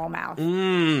down your whole mouth.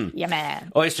 Yeah,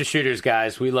 man. Oyster shooters,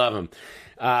 guys, we love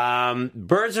them.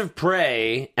 Birds of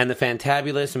Prey and the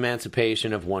Fantabulous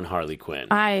Emancipation of One Harley Quinn.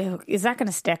 Is that going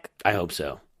to stick? I hope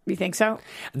so. You think so?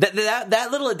 That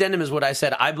little addendum is what I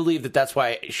said. I believe that's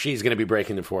why she's going to be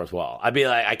breaking the fourth wall. I'd be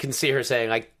like, I can see her saying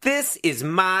like, "This is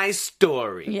my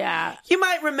story." Yeah. You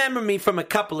might remember me from a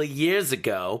couple of years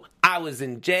ago. I was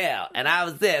in jail and I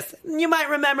was this. You might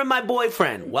remember my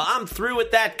boyfriend. Well, I'm through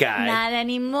with that guy. Not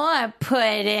anymore,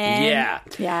 Puddin'. Yeah.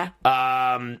 Yeah.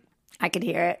 I could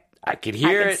hear it. I could I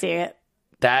hear could it. see it.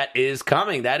 That is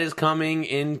coming. That is coming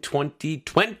in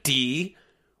 2020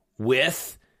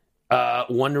 with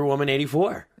Wonder Woman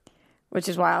 84. Which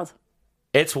is wild.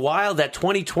 It's wild that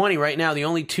 2020 right now, the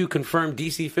only two confirmed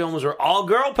DC films are all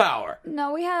girl power.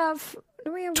 No, we have.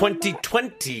 Do we have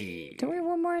 2020. Do we have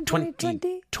one more in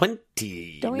 2020?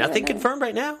 2020. Don't we have Nothing another? confirmed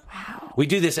right now? Wow. We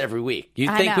do this every week. You'd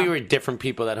I think we know. were different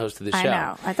people that hosted the show. I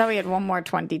know. I thought we had one more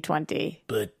 2020.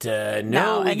 But No,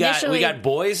 no, we initially- got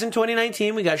Boys in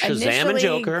 2019. We got Shazam and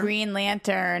Initially, Joker. Green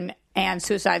Lantern and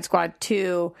Suicide Squad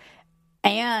 2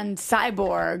 and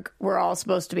Cyborg were all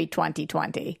supposed to be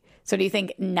 2020. So do you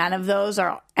think any of those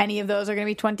are going to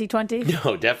be 2020?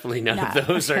 No, definitely none of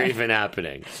those are even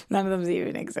happening. None of them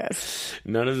even exist.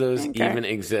 None of those Okay. even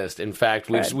exist. In fact,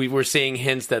 we were seeing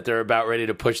hints that they're about ready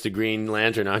to push the Green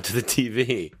Lantern onto the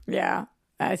TV. Yeah,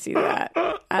 I see that.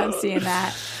 I'm seeing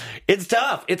that. It's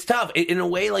tough. It's tough. In a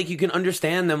way, like, you can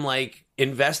understand them, like,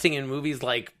 investing in movies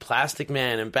like Plastic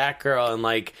Man and Batgirl and,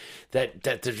 like, that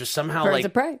they're just somehow, Birds like,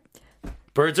 of Prey.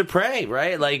 Birds of Prey,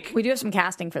 right? Like, We do have some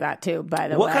casting for that too, by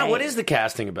the way. what is the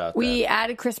casting about We that?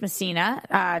 added Chris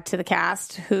Messina to the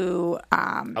cast, who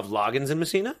Of Loggins and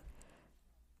Messina?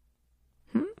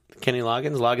 Kenny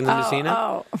Loggins? Loggins and Messina?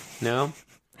 oh No?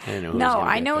 I didn't know who was no, gonna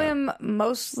I get know that. him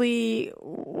mostly.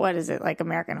 What is it, like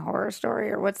American Horror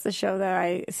Story, or what's the show that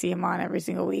I see him on every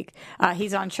single week?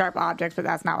 He's on Sharp Objects, but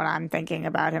that's not what I'm thinking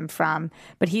about him from.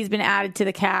 But he's been added to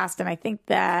the cast, and I think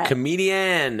that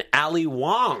Comedian Ali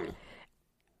Wong.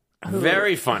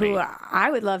 Very funny. who I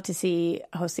would love to see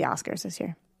host the Oscars this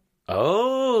year.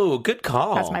 Oh, good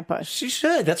call. That's my push. She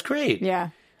should. That's great. Yeah.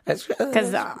 That's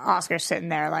Because the Oscar's sitting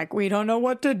there like, we don't know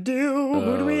what to do.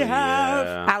 Who do we have?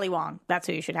 yeah. Ali Wong. That's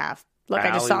who you should have. Look, I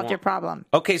just Ali solved Wong. your problem.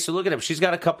 Okay, so look at him. She's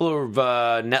got a couple of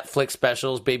Netflix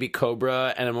specials, Baby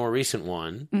Cobra, and a more recent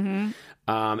one. Mm-hmm.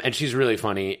 And she's really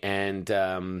funny. And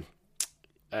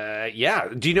yeah,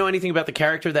 do you know anything about the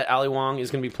character that Ali Wong is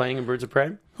going to be playing in Birds of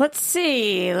Prey? Let's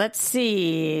see.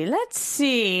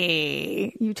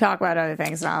 You talk about other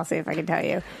things, and I'll see if I can tell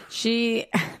you.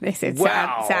 They said,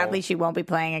 Wow. sadly, she won't be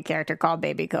playing a character called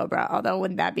Baby Cobra. Although,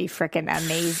 wouldn't that be freaking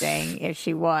amazing if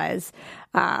she was?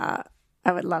 I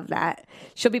would love that.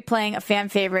 She'll be playing a fan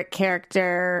favorite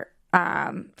character.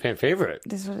 Fan favorite.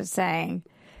 This is what it's saying.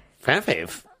 Fan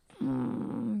fave.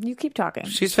 You keep talking.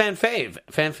 She's fan fave.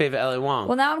 Fan fave Ali Wong.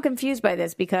 Well, now I'm confused by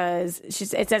this because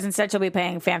it says instead she'll be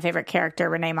playing fan favorite character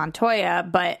Renee Montoya,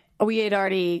 but we had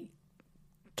already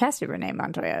casted Renee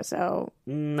Montoya, so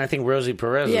I think Rosie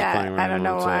Perez is playing I don't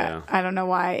know Montoya. why. I don't know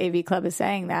why AV Club is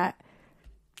saying that.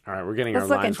 All right, we're getting Let's our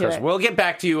look lines into first. it. We'll get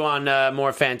back to you on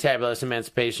more Fantabulous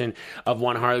Emancipation of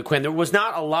One Harley Quinn. There was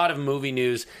not a lot of movie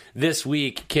news this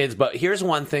week, kids, but here's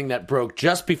one thing that broke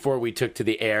just before we took to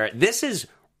the air. This is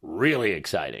really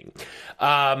exciting.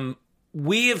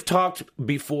 we have talked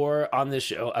before on this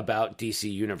show about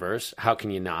DC Universe. How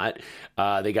can you not?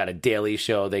 They got a daily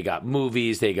show. They got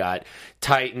movies. They got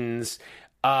Titans.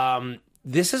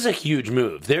 This is a huge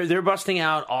move. They're busting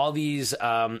out all these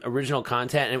original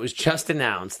content, and it was just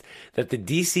announced that the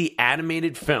DC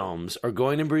animated films are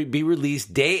going to be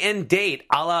released day and date,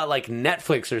 a la like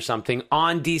Netflix or something,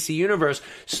 on DC Universe,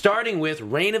 starting with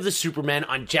Reign of the Superman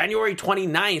on January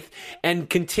 29th, and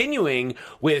continuing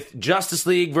with Justice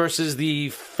League versus the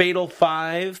Fatal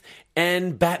Five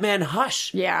and Batman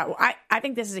Hush. Yeah, I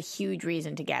think this is a huge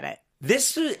reason to get it.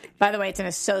 This is... By the way, it's an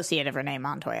associate of Renee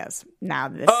Montoya's. Now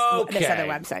this other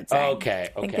website saying. Okay.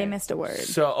 I think they missed a word.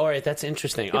 So, all right, that's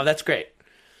interesting. Oh, that's great.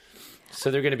 So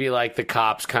they're going to be like the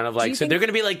cops, kind of like... So they're going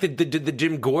to be like the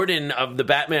Jim Gordon of the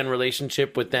Batman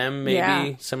relationship with them,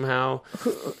 maybe, somehow.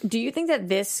 Do you think that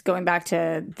this, going back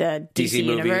to the DC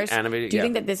movie, Universe, animated, do you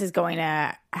think that this is going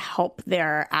to help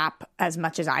their app as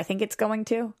much as I think it's going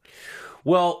to?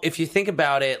 Well, if you think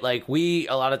about it, like we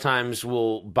a lot of times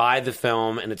will buy the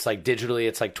film, and it's like digitally,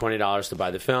 it's like $20 to buy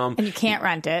the film, and you can't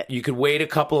rent it. You could wait a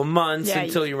couple of months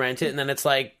until you rent it, and then it's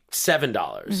like $7.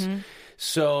 Mm-hmm.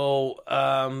 So,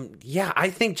 I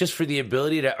think just for the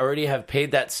ability to already have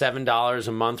paid that $7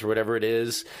 a month or whatever it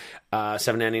is,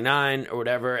 $7.99 or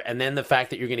whatever, and then the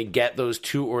fact that you're going to get those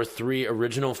 2 or 3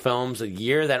 original films a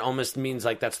year, that almost means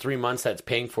like that's 3 months that's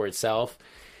paying for itself.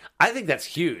 I think that's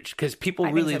huge because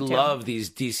people really love these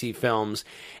DC films,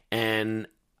 and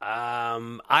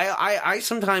I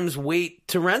sometimes wait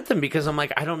to rent them because I'm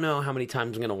like, I don't know how many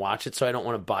times I'm going to watch it, so I don't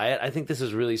want to buy it. I think this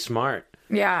is really smart.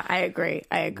 Yeah, I agree.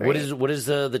 What is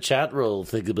the chat roll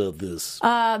think about this?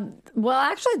 Well,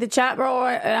 actually, the chat roll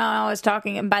I was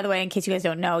talking, and by the way, in case you guys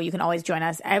don't know, you can always join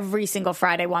us every single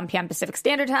Friday, 1 p.m. Pacific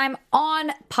Standard Time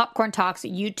on Popcorn Talks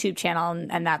YouTube channel,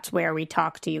 and that's where we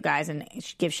talk to you guys and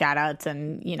give shout-outs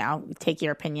and, take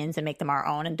your opinions and make them our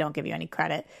own and don't give you any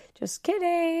credit. Just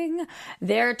kidding.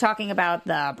 They're talking about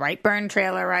the Brightburn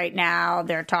trailer right now.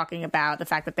 They're talking about the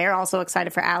fact that they're also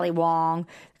excited for Ali Wong.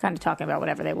 They're kind of talking about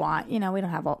whatever they want. We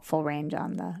don't have full reins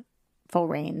on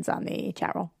the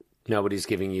chat roll. Nobody's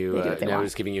giving you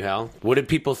hell. What did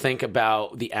people think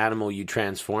about the animal you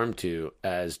transformed to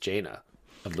as Jaina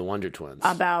of the Wonder Twins?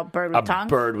 About bird with tongue? A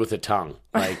bird with a tongue.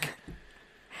 Like,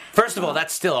 first of all,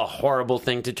 that's still a horrible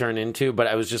thing to turn into, but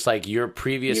I was just like, your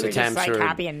previous attempts just, like,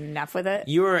 happy enough with it?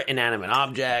 You were inanimate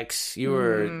objects. You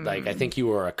were, like, I think you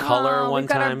were a color one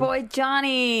time. We've got our boy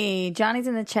Johnny. Johnny's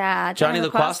in the chat. Johnny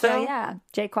LaQuasto? Yeah,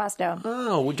 Jay Quasto.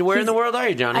 Oh, where in the world are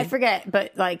you, Johnny? I forget,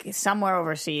 but, like, somewhere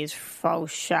overseas,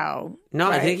 faux show. No,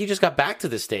 right? I think he just got back to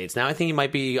the States. Now I think he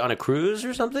might be on a cruise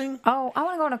or something. Oh, I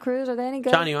want to go on a cruise. Are they any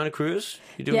good? Johnny, you on a cruise?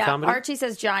 You doing comedy? Archie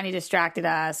says Johnny distracted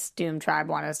us. Doom Tribe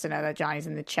wanted us to know that Johnny's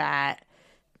in the chat.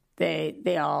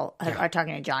 They all are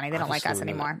talking to Johnny. They don't like us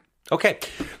anymore. Okay,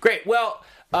 great. Well,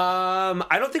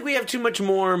 I don't think we have too much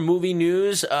more movie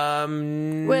news.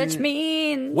 Which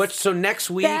means... So next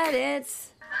week... That it's...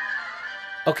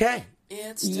 Okay.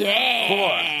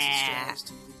 Yeah!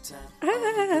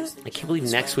 I can't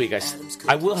believe next week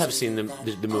I will have seen the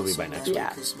movie by next week.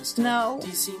 Yeah. No.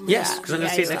 Yes, because I'm going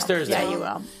to see it next Thursday. Yeah, you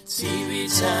will.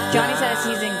 Johnny says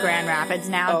he's in Grand Rapids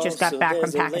now. Just got back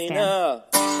from Pakistan.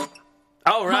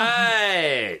 All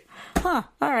right. All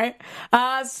right.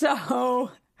 So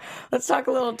let's talk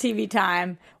a little TV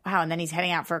time. Wow, and then he's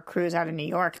heading out for a cruise out of New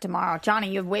York tomorrow.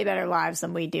 Johnny, you have way better lives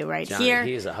than we do Johnny, here.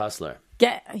 He's a hustler.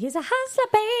 He's a hustler,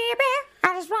 baby.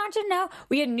 I just want you to know.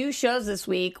 We had new shows this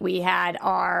week. We had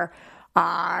our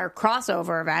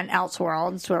crossover event,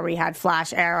 Elseworlds, where we had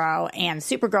Flash, Arrow, and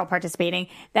Supergirl participating.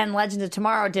 Then Legends of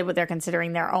Tomorrow did what they're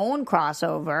considering their own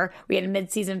crossover. We had a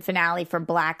mid-season finale for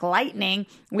Black Lightning.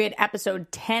 We had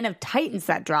episode 10 of Titans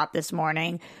that dropped this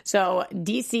morning. So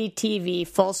DC TV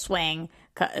full swing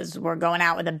because we're going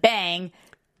out with a bang.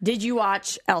 Did you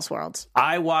watch Elseworlds?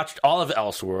 I watched all of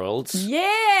Elseworlds. Yeah!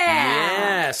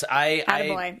 Yes.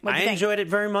 I enjoyed it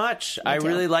very much. I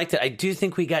really liked it. I do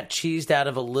think we got cheesed out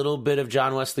of a little bit of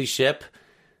John Wesley Shipp.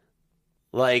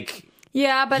 Like...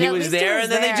 Yeah, but he was there,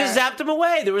 and then they just zapped him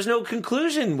away. There was no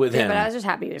conclusion with him. But I was just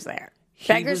happy he was there.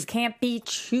 Beggars can't be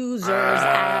choosers,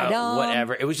 Adam.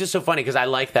 Whatever. It was just so funny because I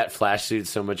like that Flash suit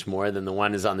so much more than the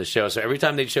one is on the show. So every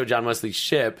time they'd show John Wesley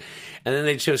Shipp, and then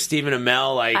they'd show Stephen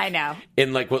Amell, like, I know,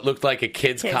 in like what looked like a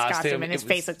kid's costume, and his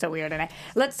face looked so weird.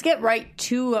 Let's get right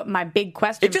to my big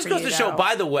question. It just goes to show,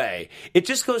 by the way, it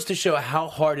just goes to show how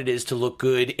hard it is to look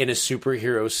good in a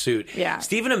superhero suit. Yeah,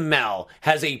 Stephen Amell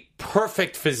has a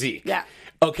perfect physique. Yeah.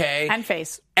 Okay. And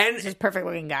face. And he's a perfect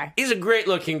looking guy. He's a great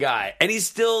looking guy. And he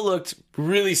still looked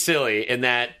really silly in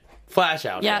that Flash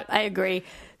outfit. Yeah, I agree.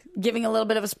 giving a little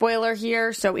bit of a spoiler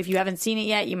here, so if you haven't seen it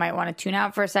yet, you might want to tune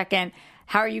out for a second.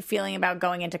 How are you feeling about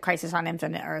going into Crisis on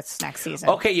Infinite Earths next season?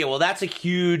 Okay, yeah, well, that's a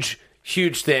huge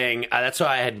thing. That's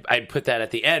why I'd put that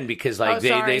at the end because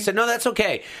they said no, that's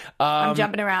okay. I'm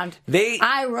jumping around.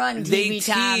 I run TV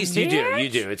time. Teased, you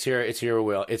do. It's your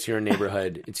will. It's your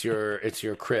neighborhood. it's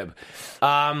your crib.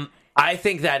 I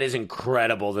think that is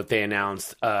incredible that they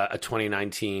announced a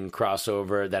 2019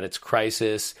 crossover. That it's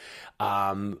Crisis.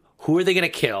 Who are they going to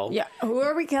kill? Yeah, who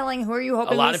are we killing? Who are you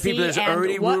hoping? A lot of people. There's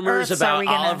already rumors about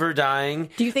Oliver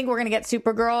dying. Do you think we're going to get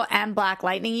Supergirl and Black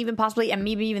Lightning, even possibly, and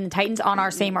maybe even the Titans on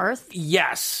our same Earth?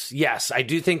 Yes. I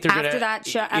do think they're going to. After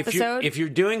that episode, if you're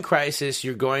doing Crisis,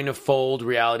 you're going to fold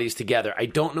realities together. I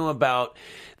don't know about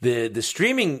the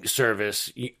streaming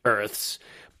service Earths,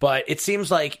 but it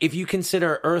seems like if you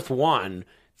consider Earth 1,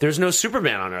 there's no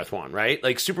Superman on Earth 1, right?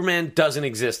 Like Superman doesn't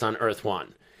exist on Earth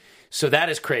 1. So that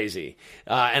is crazy.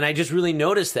 And I just really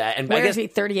noticed that. And where is he,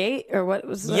 38? Or what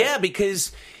was that? Yeah,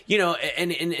 because,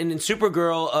 and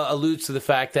Supergirl alludes to the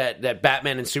fact that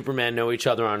Batman and Superman know each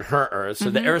other on her Earth. So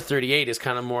the Earth 38 is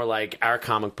kind of more like our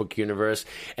comic book universe.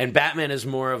 And Batman is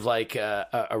more of like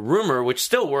a rumor, which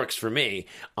still works for me,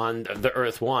 on the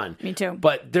Earth 1. Me too.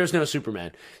 But there's no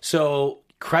Superman. So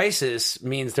Crisis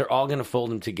means they're all going to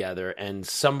fold them together and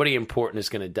somebody important is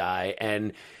going to die.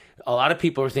 And a lot of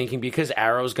people are thinking because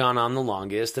Arrow's gone on the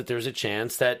longest that there's a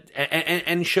chance that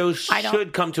and shows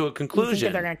should come to a conclusion. You think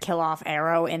that they're going to kill off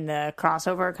Arrow in the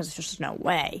crossover? Because there's just no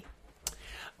way.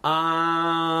 He's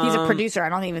a producer. I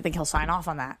don't even think he'll sign off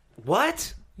on that.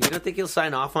 What? You don't think he'll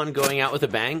sign off on going out with a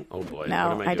bang? Oh boy!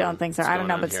 No, I don't think so. I don't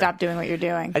know, but stop doing what you're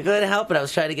doing. I couldn't help it. I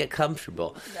was trying to get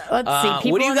comfortable. Let's see.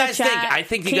 People what do you in the guys chat, think? I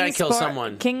think you got to kill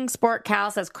someone. King Sport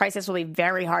Cal says Crisis will be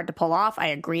very hard to pull off. I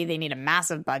agree. They need a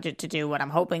massive budget to do what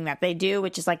I'm hoping that they do,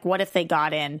 which is like, what if they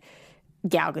got in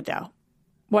Gal Gadot?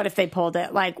 What if they pulled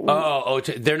it? Like,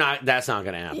 they're not. That's not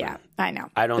going to happen. Yeah, I know.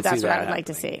 I don't. But that's see what that I would like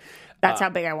to see. That's how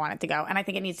big I want it to go, and I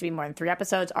think it needs to be more than 3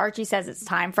 episodes. Archie says it's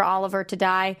time for Oliver to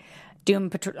die.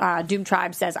 Doom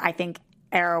Tribe says, I think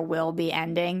Arrow will be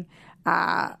ending.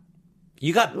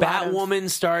 You got Batwoman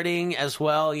starting as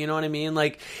well, you know what I mean?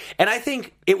 And I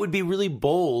think it would be really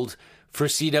bold for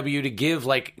CW to give,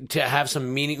 to have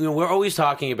some meaning. We're always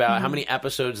talking about how many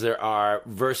episodes there are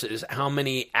versus how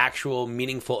many actual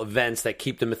meaningful events that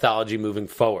keep the mythology moving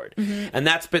forward. And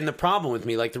that's been the problem with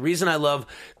me. The reason I love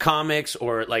comics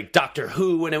or Doctor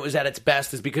Who when it was at its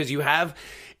best is because you have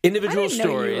individual stories.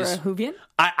 Know you were a Whovian.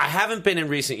 I haven't been in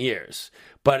recent years,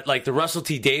 but the Russell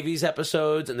T Davies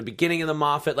episodes and the beginning of the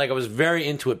Moffat, I was very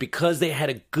into it because they had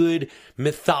a good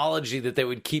mythology that they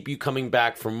would keep you coming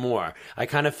back for more. I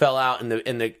kind of fell out in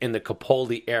the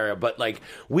Capaldi era, but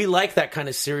we like that kind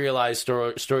of serialized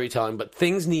storytelling, but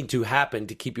things need to happen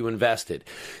to keep you invested.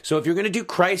 So if you're going to do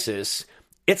Crisis,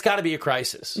 it's got to be a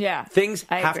crisis. Yeah, things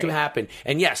have to happen,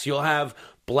 and yes, you'll have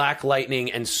Black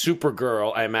Lightning and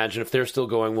Supergirl, I imagine, if they're still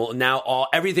going, well, now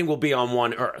everything will be on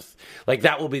one Earth.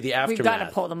 That will be the aftermath. We've got to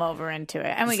pull them over into it,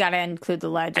 and we got to include the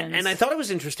legends. And I thought it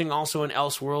was interesting also in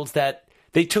Elseworlds that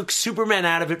they took Superman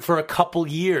out of it for a couple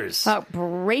years.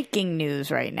 Breaking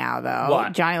news right now, though.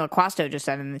 What? Johnny LaQuasto just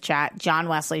said in the chat, John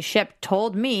Wesley Shipp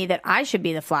told me that I should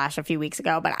be the Flash a few weeks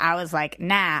ago, but I was like,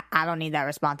 nah, I don't need that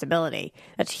responsibility.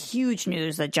 That's huge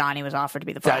news that Johnny was offered to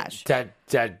be the Flash.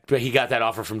 But he got that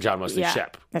offer from John Wesley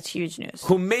Shipp. That's huge news.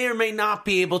 Who may or may not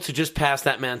be able to just pass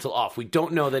that mantle off. We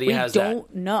don't know that he has that. We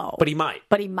don't know. But he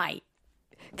might.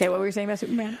 Okay, what were you saying about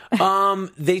Superman?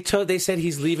 They said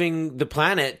he's leaving the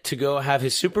planet to go have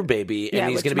his super baby, and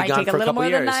he's going to be gone for a couple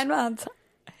years. Which might take a little more than 9 months.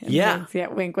 Yeah.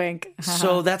 Wink, wink.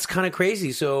 So that's kind of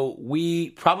crazy. So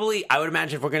I would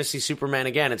imagine if we're going to see Superman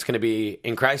again, it's going to be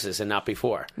in Crisis and not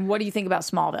before. What do you think about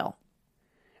Smallville?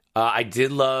 I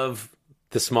did love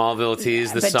the Smallville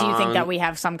tease, the song. But do you think that we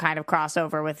have some kind of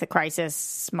crossover with the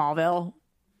Crisis Smallville?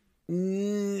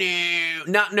 No.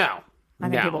 I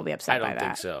think people will be upset by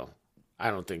that. I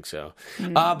don't think so.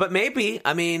 But maybe.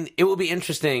 I mean, it will be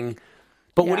interesting.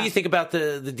 But what do you think about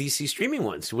the DC streaming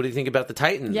ones? What do you think about the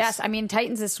Titans? Yes, I mean,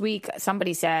 Titans this week,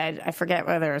 somebody said, I forget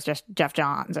whether it was just Jeff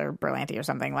Johns or Berlanti or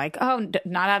something,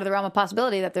 not out of the realm of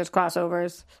possibility that there's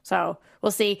crossovers. So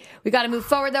we'll see. We got to move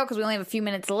forward, though, because we only have a few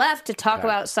minutes left to talk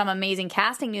about some amazing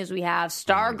casting news we have.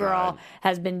 Stargirl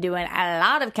has been doing a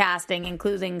lot of casting,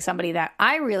 including somebody that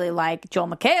I really like, Joel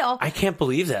McHale. I can't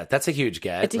believe that. That's a huge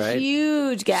get, It's a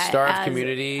huge get. Star of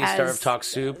Community, star of Talk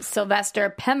Soup. Sylvester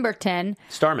Pemberton.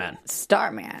 Starman.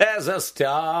 There's a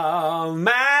starman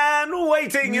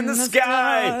waiting in the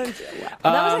sky. That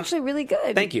was actually really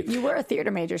good. Thank you. You were a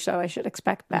theater major, so I should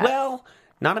expect that. Well,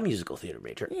 Not a musical theater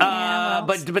major. Yeah,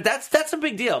 well, but that's a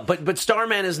big deal. But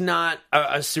Starman is not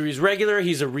a series regular.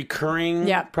 He's a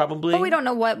recurring, probably. But we don't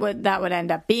know what that would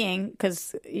end up being,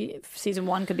 because season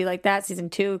 1 could be like that. Season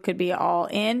 2 could be all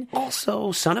in.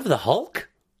 Also, Son of the Hulk?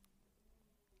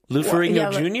 Lou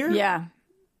Ferrigno Jr.? Yeah.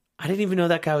 I didn't even know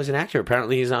that guy was an actor.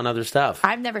 Apparently he's on other stuff.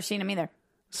 I've never seen him either.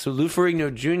 So Lou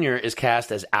Ferrigno Jr. is cast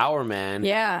as Hourman,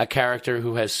 Yeah. a character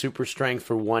who has super strength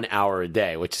for 1 hour a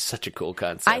day, which is such a cool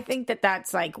concept. I think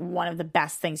that's like one of the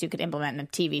best things you could implement in a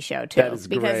TV show too. That is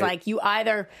because great. like you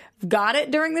either got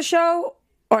it during the show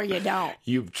or you don't.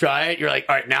 You try it, you're like,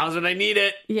 all right, now's when I need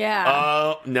it. Yeah.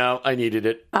 Oh, no, I needed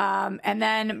it. And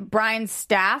then Brian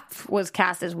Staff was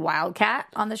cast as Wildcat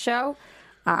on the show.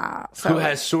 Who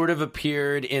has sort of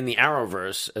appeared in the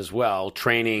Arrowverse as well,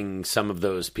 training some of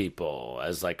those people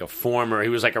as like he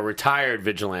was like a retired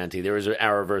vigilante. There was an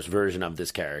Arrowverse version of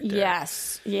this character.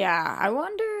 Yes. Yeah. I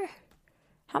wonder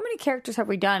how many characters have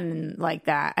we done like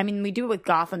that? I mean, we do it with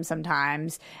Gotham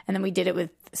sometimes, and then we did it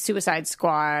with Suicide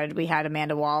Squad. We had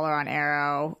Amanda Waller on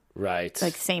Arrow. Right.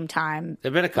 Like same time.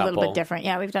 There've been a couple. A little bit different.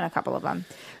 Yeah, we've done a couple of them.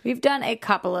 We've done a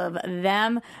couple of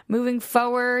them. Moving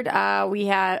forward, we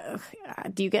had...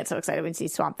 do you get so excited when you see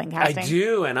Swamp Thing casting? I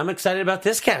do, and I'm excited about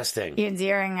this casting. Ian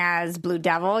Ziering as Blue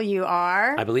Devil. You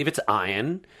are... I believe it's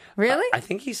Ian. Really? I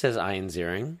think he says Ian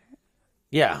Ziering.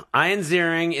 Yeah, Ian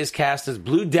Ziering is cast as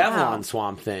Blue Devil on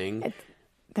Swamp Thing.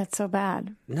 That's so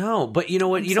bad. No, but you know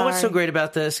what? You know what's so great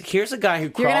about this? Here's a guy who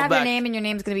You're crawled going to have back. your name, and your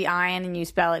name's going to be Ian, and you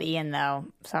spell it Ian, though.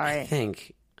 Sorry. I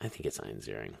think it's Ian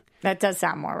Ziering. That does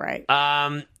sound more right.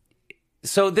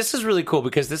 So this is really cool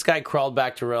because this guy crawled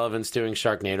back to relevance doing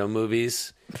Sharknado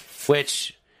movies,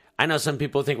 which I know some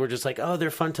people think we're just like, oh,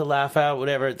 they're fun to laugh at,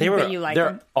 whatever.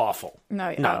 They're awful.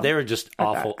 No, they were just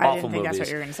awful, I awful didn't think movies. that's what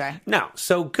you were going to say. No,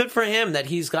 so good for him that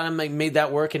he's got made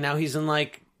that work, and now he's in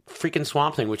like freaking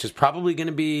Swamp Thing, which is probably going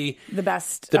to be the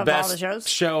best of all the shows.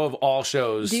 Show of all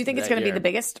shows. Do you think it's going to be the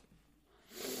biggest?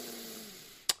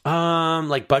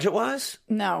 Like budget wise?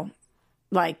 No,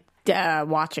 like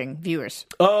watching viewers.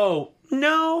 Oh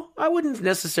no, I wouldn't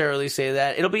necessarily say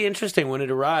that. It'll be interesting when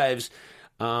it arrives.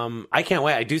 I can't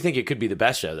wait. I do think it could be the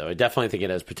best show, though. I definitely think it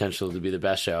has potential to be the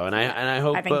best show, and I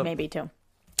hope. I think maybe too.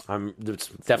 It's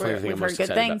definitely the thing I'm most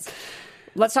excited about.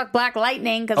 Let's talk Black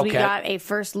Lightning, because we Okay. got a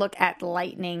first look at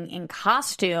Lightning in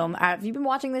costume. Have you been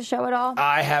watching this show at all?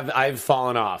 I have. I've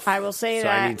fallen off. I will say so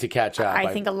that I need to catch up.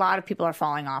 I think a lot of people are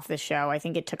falling off this show. I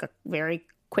think it took a very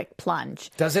quick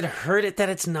plunge. Does it hurt it that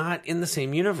it's not in the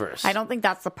same universe? I don't think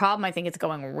that's the problem. I think it's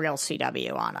going real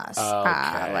CW on us.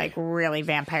 Okay. Like really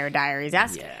Vampire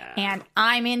Diaries-esque. Yeah. And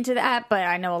I'm into that, but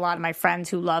I know a lot of my friends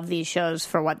who love these shows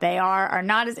for what they are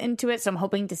not as into it, so I'm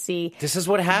hoping to see This is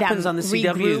what happens on the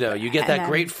CW, regroup, though. You get and that then-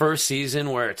 great first season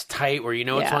where it's tight, where you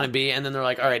know what it's Yeah. going to be, and then they're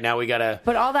like, all right, now we got to...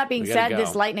 But all that being said, go.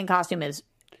 this Lightning costume is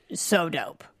so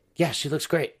dope. Yeah, she looks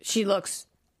great. She looks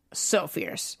so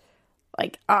fierce.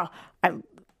 Like,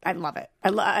 I love it.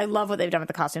 I love what they've done with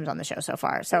the costumes on the show so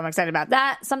far. So I'm excited about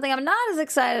that. Something I'm not as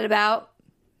excited about,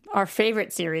 our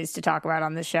favorite series to talk about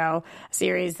on the show, a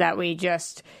series that we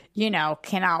just,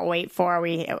 cannot wait for.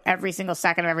 Every single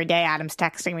second of every day, Adam's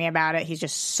texting me about it. He's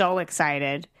just so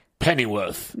excited.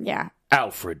 Pennyworth. Yeah.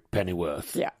 Alfred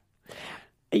Pennyworth. Yeah.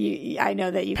 I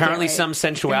know that you Apparently can't wait. some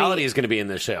sensuality is going to be in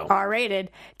this show. R-rated.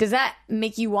 Does that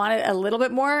make you want it a little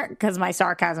bit more? Because my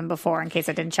sarcasm before, in case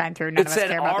it didn't shine through, none It of us said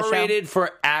care about the show. R-rated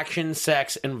for action,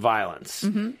 sex, and violence.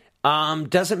 Mm-hmm.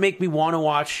 Does it make me want to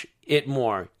watch it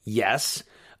more? Yes.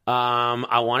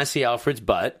 I want to see Alfred's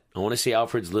butt. I want to see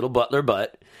Alfred's little butler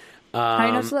butt. How do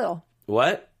you know it's little?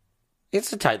 What?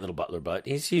 It's a tight little butler butt.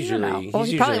 He's usually Well,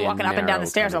 he's probably usually a walking up and down narrow the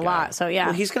stairs kind a of guy. lot, so yeah.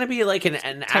 Well, he's going to be like an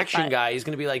action butt. guy. He's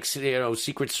going to be like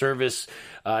Secret Service,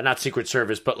 not Secret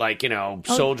Service, but like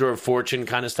Soldier of Fortune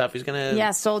kind of stuff. He's going to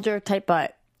Yeah, soldier type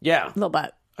butt. yeah, Little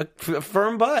butt. a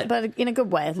firm butt. But in a good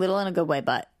way. Little in a good way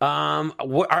butt.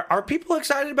 Are people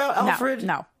excited about Alfred?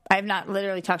 No. I have not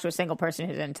literally talked to a single person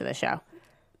who's into the show.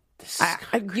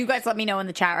 You guys let me know in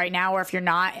the chat right now, or if you're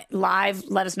not live,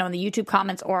 let us know in the YouTube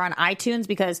comments or on iTunes,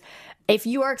 because if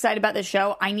you are excited about this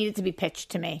show, I need it to be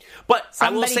pitched to me. But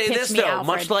I will Somebody say pitch this, me though. Alfred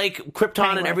Much like Krypton and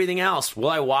Pennyworth. everything else, will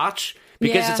I watch?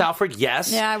 Because Yeah. it's Alfred?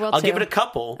 Yes. Yeah, I will, I'll too. give it a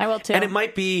couple. I will, too. And it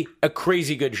might be a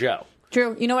crazy good show.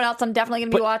 Drew, you know what else I'm definitely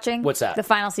going to be watching? what's that? The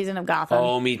final season of Gotham.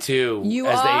 Oh, me too. You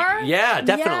As are? Yeah,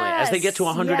 definitely. As they Yes, get to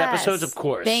 100 yes. episodes, of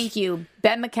course. Thank you.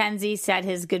 Ben McKenzie said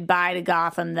his goodbye to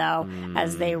Gotham, though,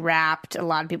 as they wrapped. A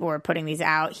lot of people were putting these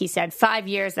out. He said, 5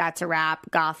 years, that's a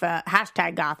wrap. Gotham,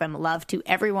 #Gotham, love to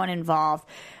everyone involved.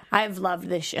 I've loved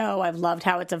this show. I've loved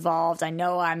how it's evolved. I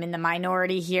know I'm in the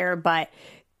minority here, but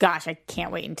gosh, I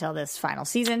can't wait until this final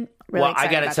season. Really well, I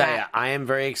excited got to about tell that. you, I am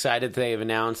very excited they've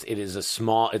announced it is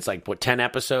it's like, 10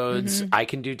 episodes? I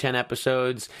can do 10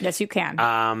 episodes. Yes, you can.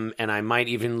 And I might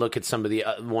even look at some of the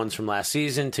ones from last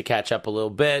season to catch up a little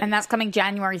bit. And that's coming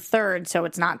January 3rd, so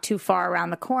it's not too far around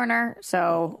the corner.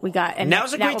 So we got, and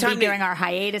Now's a great that will time be during our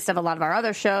hiatus of a lot of our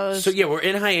other shows. So yeah, we're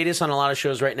in hiatus on a lot of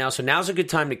shows right now. So now's a good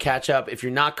time to catch up if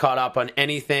you're not caught up on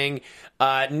anything.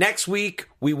 Next week,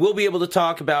 we will be able to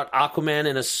talk about Aquaman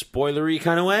in a spoilery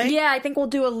kind of way. Yeah, I think we'll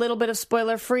do a little bit of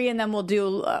spoiler free, and then we'll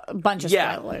do a bunch of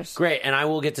spoilers. Great, and I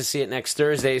will get to see it next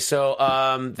Thursday. So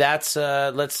that's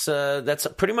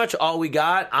pretty much all we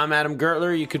got. I'm Adam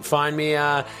Gertler. You could find me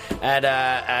on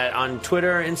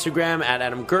Twitter, Instagram at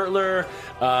Adam Gertler.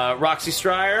 Roxy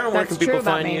Stryer, where can people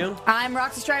find you? I'm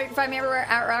Roxy Stryer. You can find me everywhere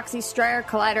at Roxy Stryer.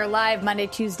 Collider Live Monday,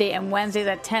 Tuesday, and Wednesdays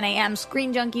at 10 a.m.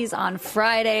 Screen Junkies on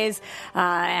Fridays,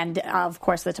 and of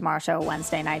course the Tomorrow Show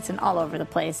Wednesday nights, and all over the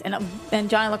place. And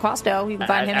Johnny LaQuasto, you can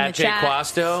find him in the chat. At Jay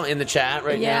Quasto in the chat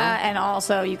right now. Yeah, and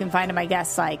also you can find him, I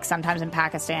guess, like sometimes in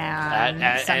Pakistan,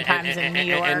 sometimes in New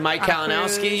York. And Mike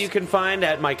Kalinowski, you can find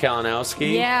at Mike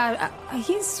Kalinowski. Yeah,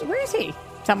 where is he?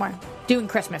 Somewhere doing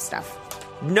Christmas stuff.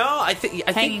 No, I think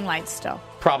hanging lights still.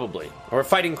 Probably, or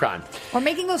fighting crime, or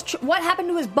making those. What happened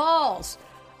to his balls?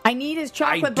 I need his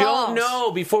chocolate balls. I don't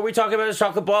know. Before we talk about his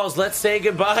chocolate balls, let's say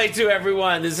goodbye to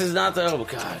everyone. This is not the... Oh,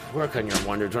 God. Work on your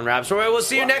Wonder Twin Raps. We'll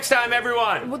see you next time,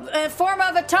 everyone. Form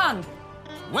of a tongue.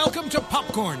 Welcome to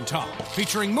Popcorn Talk,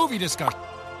 featuring movie discussion.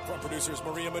 From producers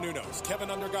Maria Menounos, Kevin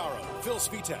Undergaro, Phil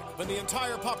Svitek, and the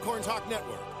entire Popcorn Talk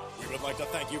Network, we would like to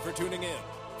thank you for tuning in.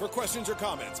 For questions or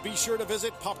comments, be sure to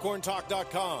visit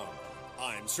popcorntalk.com.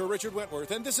 I'm Sir Richard Wentworth,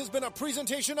 and this has been a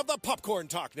presentation of the Popcorn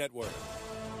Talk Network.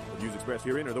 The views expressed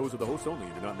herein are those of the hosts only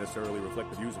and do not necessarily reflect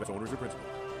the views of its owners or principals.